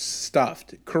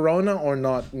stuffed. Corona or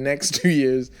not, next 2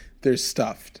 years, they're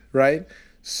stuffed, right?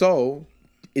 So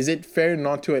is it fair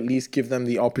not to at least give them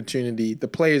the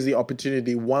players the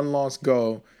opportunity, one last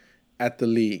go at the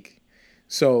league?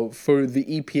 So for the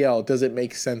EPL, does it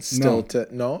make sense still to...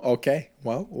 No? Okay.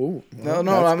 Well,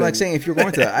 I'm not saying if you're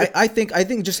going to that. I think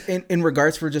just in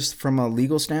regards for just from a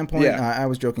legal standpoint, I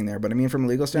was joking there, but I mean from a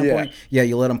legal standpoint,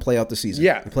 you let them play out the season.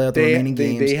 Yeah. You play out the remaining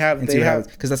games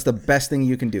because that's the best thing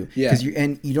you can do. Yeah.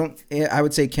 You don't... I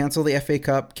would say cancel the FA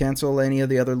Cup, cancel any of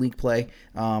the other league play.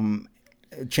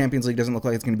 Champions League doesn't look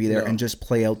like it's going to be there, and just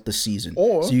play out the season.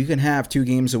 So you can have 2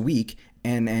 games a week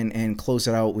and close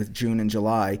it out with June and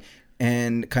July,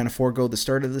 and kind of forego the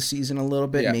start of the season a little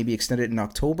bit, maybe extend it in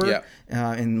October,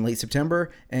 in late September,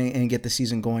 and get the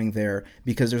season going there,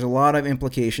 because there's a lot of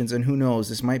implications, and who knows,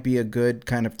 this might be a good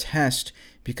kind of test,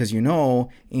 because in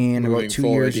about 2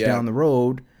 years down the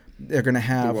road, they're going to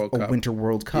have a Winter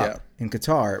World Cup in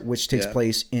Qatar, which takes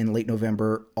place in late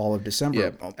November, all of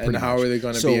December. And how are they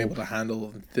going to be able to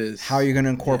handle this? How are you going to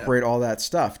incorporate all that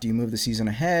stuff? Do you move the season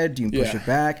ahead? Do you push it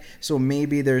back? So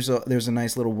maybe there's a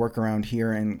nice little workaround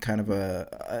here, and kind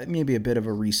of maybe a bit of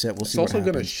a reset. We'll see what happens. It's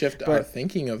also going to shift our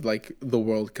thinking of like the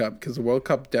World Cup, because the World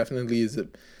Cup definitely is a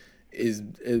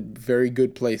very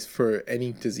good place for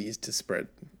any disease to spread.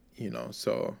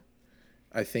 So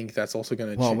I think that's also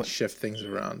going to shift things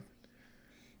around.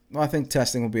 Well, I think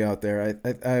testing will be out there.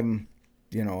 I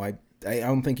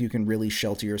don't think you can really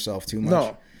shelter yourself too much.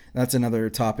 No, that's another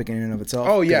topic in and of itself.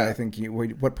 Oh yeah, I think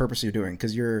what purpose you're doing,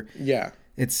 because you're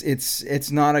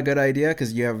It's not a good idea,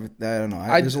 because you have, I don't know.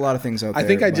 There's a lot of things out there. I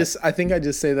think I just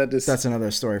say that to. That's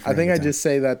another story. Just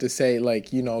say that to say,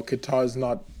 like, Qatar's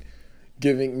not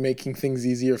making things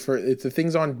easier for it. The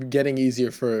things aren't getting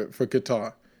easier for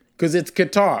Qatar, because it's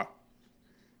Qatar.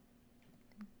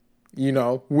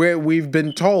 Where we've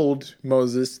been told,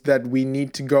 Moses, that we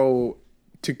need to go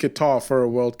to Qatar for a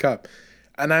World Cup.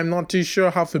 And I'm not too sure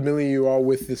how familiar you are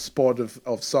with the sport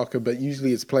of soccer, but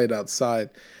usually it's played outside.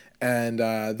 And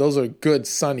those are good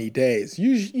sunny days.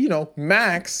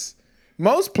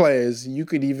 Most players, you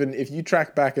could even, if you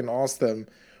track back and ask them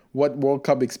what World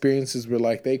Cup experiences were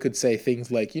like, they could say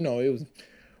things like, it was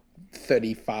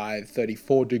 35,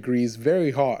 34 degrees,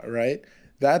 very hot, right?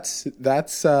 That's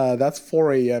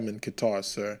 4 a.m. in Qatar,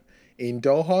 sir. In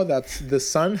Doha, the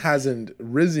sun hasn't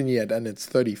risen yet, and it's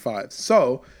 35.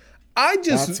 So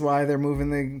that's why they're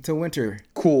moving to winter.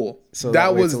 Cool. So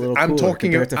I'm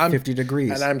talking about 50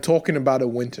 degrees, and I'm talking about a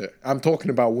winter. I'm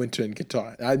talking about winter in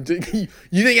Qatar.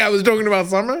 You think I was talking about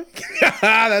summer?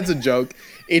 That's a joke.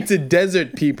 It's a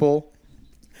desert, people.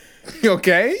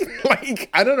 Okay,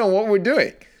 I don't know what we're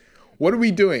doing. What are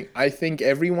we doing? I think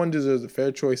everyone deserves a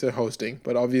fair choice at hosting,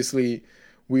 but obviously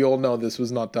we all know this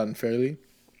was not done fairly.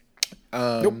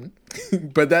 Nope.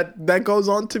 But that goes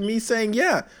on to me saying,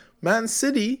 Man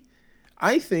City,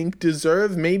 I think,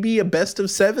 deserve maybe a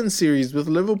best-of-7 series with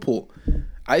Liverpool.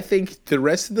 I think the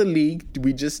rest of the league,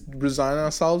 we just resign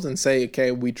ourselves and say,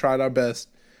 okay, we tried our best.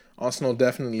 Arsenal,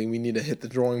 definitely, we need to hit the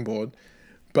drawing board.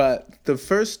 But the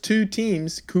first 2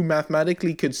 teams who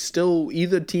mathematically could still,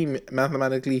 either team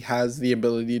mathematically has the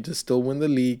ability to still win the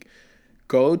league,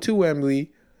 go to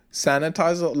Wembley,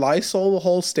 Lysol the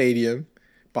whole stadium,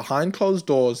 behind closed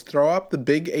doors, throw up the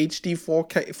big HD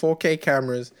 4K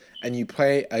cameras, and you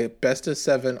play a best of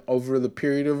 7 over the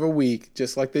period of a week,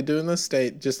 just like they do in the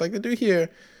state, just like they do here,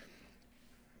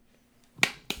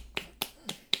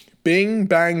 bing,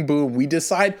 bang, boom, we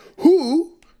decide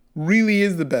who really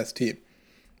is the best team.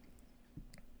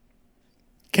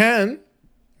 Can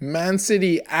Man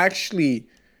City actually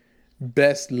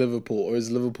best Liverpool, or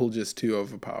is Liverpool just too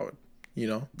overpowered? You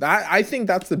know, I think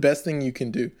that's the best thing you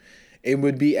can do. It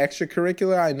would be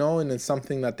extracurricular, I know, and it's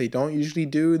something that they don't usually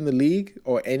do in the league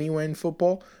or anywhere in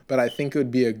football, but I think it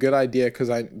would be a good idea because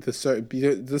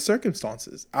the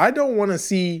circumstances. I don't want to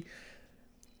see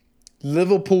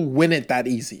Liverpool win it that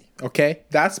easy, okay?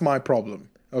 That's my problem,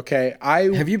 okay?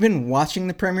 Have you been watching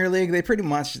the Premier League? They pretty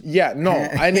much... Yeah, no,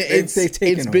 and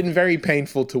it's been very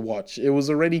painful to watch. It was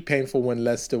already painful when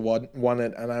Leicester won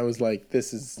it, and I was like,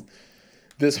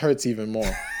 this hurts even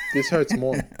more. This hurts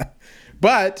more.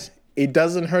 But it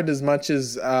doesn't hurt as much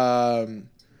as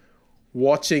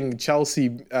watching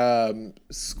Chelsea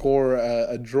score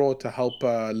a draw to help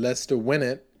Leicester win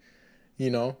it, you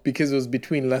know, because it was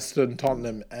between Leicester and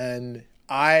Tottenham. And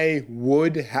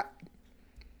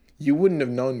you wouldn't have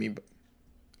known me, but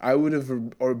I would have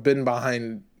or been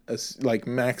behind a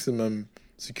maximum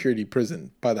security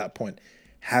prison by that point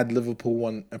had Liverpool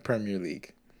won a Premier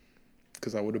League.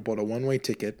 Because I would have bought a one-way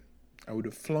ticket. I would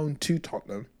have flown to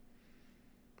Tottenham.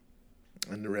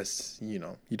 And the rest, you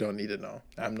know, you don't need to know.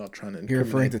 I'm not trying to... You're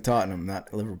referring to Tottenham,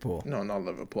 not Liverpool. No, not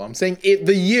Liverpool. I'm saying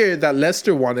the year that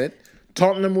Leicester won it,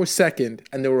 Tottenham were second,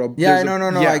 and there were... No.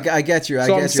 Yeah. I get you.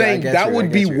 I'm saying that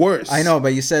would be worse. I know,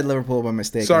 but you said Liverpool by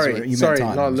mistake. Sorry. You meant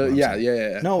Tottenham.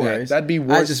 Yeah. No worries. That'd be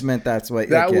worse. I just meant that's what...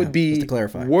 That would be just to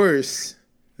clarify. Worse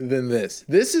than this.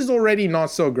 This is already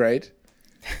not so great.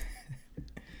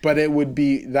 But it would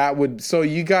be... So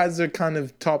you guys are kind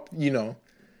of top, you know...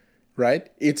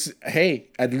 Right?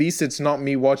 At least it's not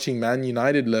me watching Man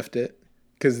United lift it,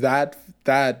 because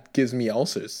that gives me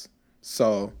ulcers.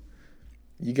 So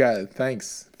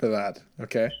thanks for that.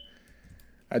 Okay,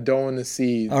 I don't want to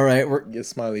see. All right,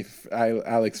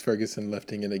 Alex Ferguson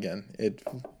lifting it again.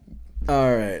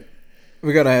 All right,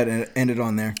 we gotta end it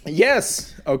on there.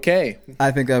 Yes. Okay. I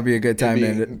think that'd be a good time to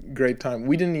end it. Great time.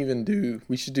 We didn't even do.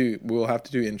 We'll have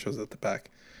to do intros at the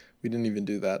back. We didn't even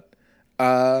do that.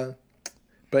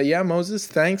 But yeah, Moses,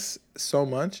 thanks so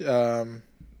much.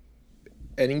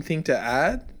 Anything to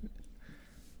add?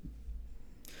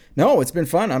 No, it's been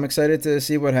fun. I'm excited to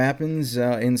see what happens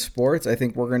in sports. I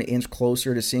think we're going to inch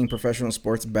closer to seeing professional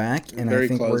sports back. And I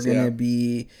think we're going to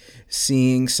be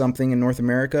seeing something in North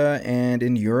America and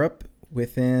in Europe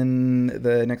within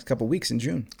the next couple of weeks in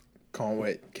June. Can't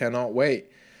wait. Cannot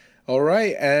wait. All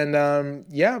right.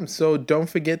 And so don't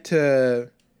forget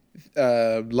to...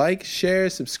 like, share,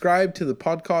 subscribe to the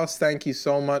podcast. Thank you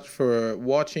so much for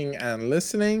watching and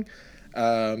listening.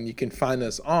 You can find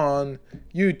us on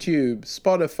YouTube,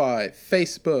 Spotify,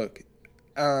 Facebook,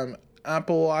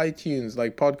 Apple iTunes,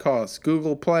 like podcasts,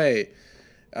 Google Play,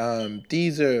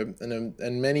 Deezer,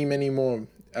 and many, many more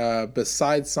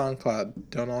besides SoundCloud.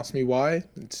 Don't ask me why.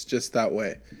 It's just that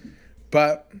way.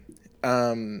 But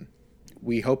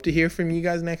we hope to hear from you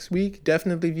guys next week.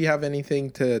 Definitely, if you have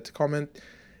anything to comment,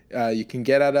 you can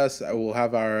get at us. I will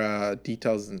have our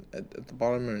details at the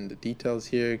bottom or in the details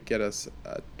here. Get us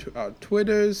to our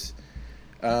Twitters.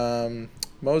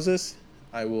 Moses,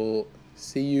 I will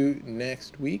see you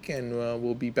next week, and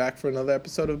we'll be back for another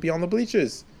episode of Beyond the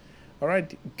Bleachers. All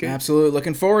right. Good. Absolutely.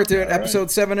 Looking forward to it. All Episode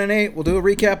right. 7 and 8. We'll do a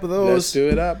recap of those. Let's do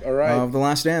it up. All right. Of The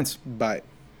Last Dance. Bye.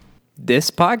 This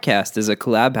podcast is a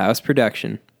Collab House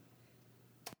production.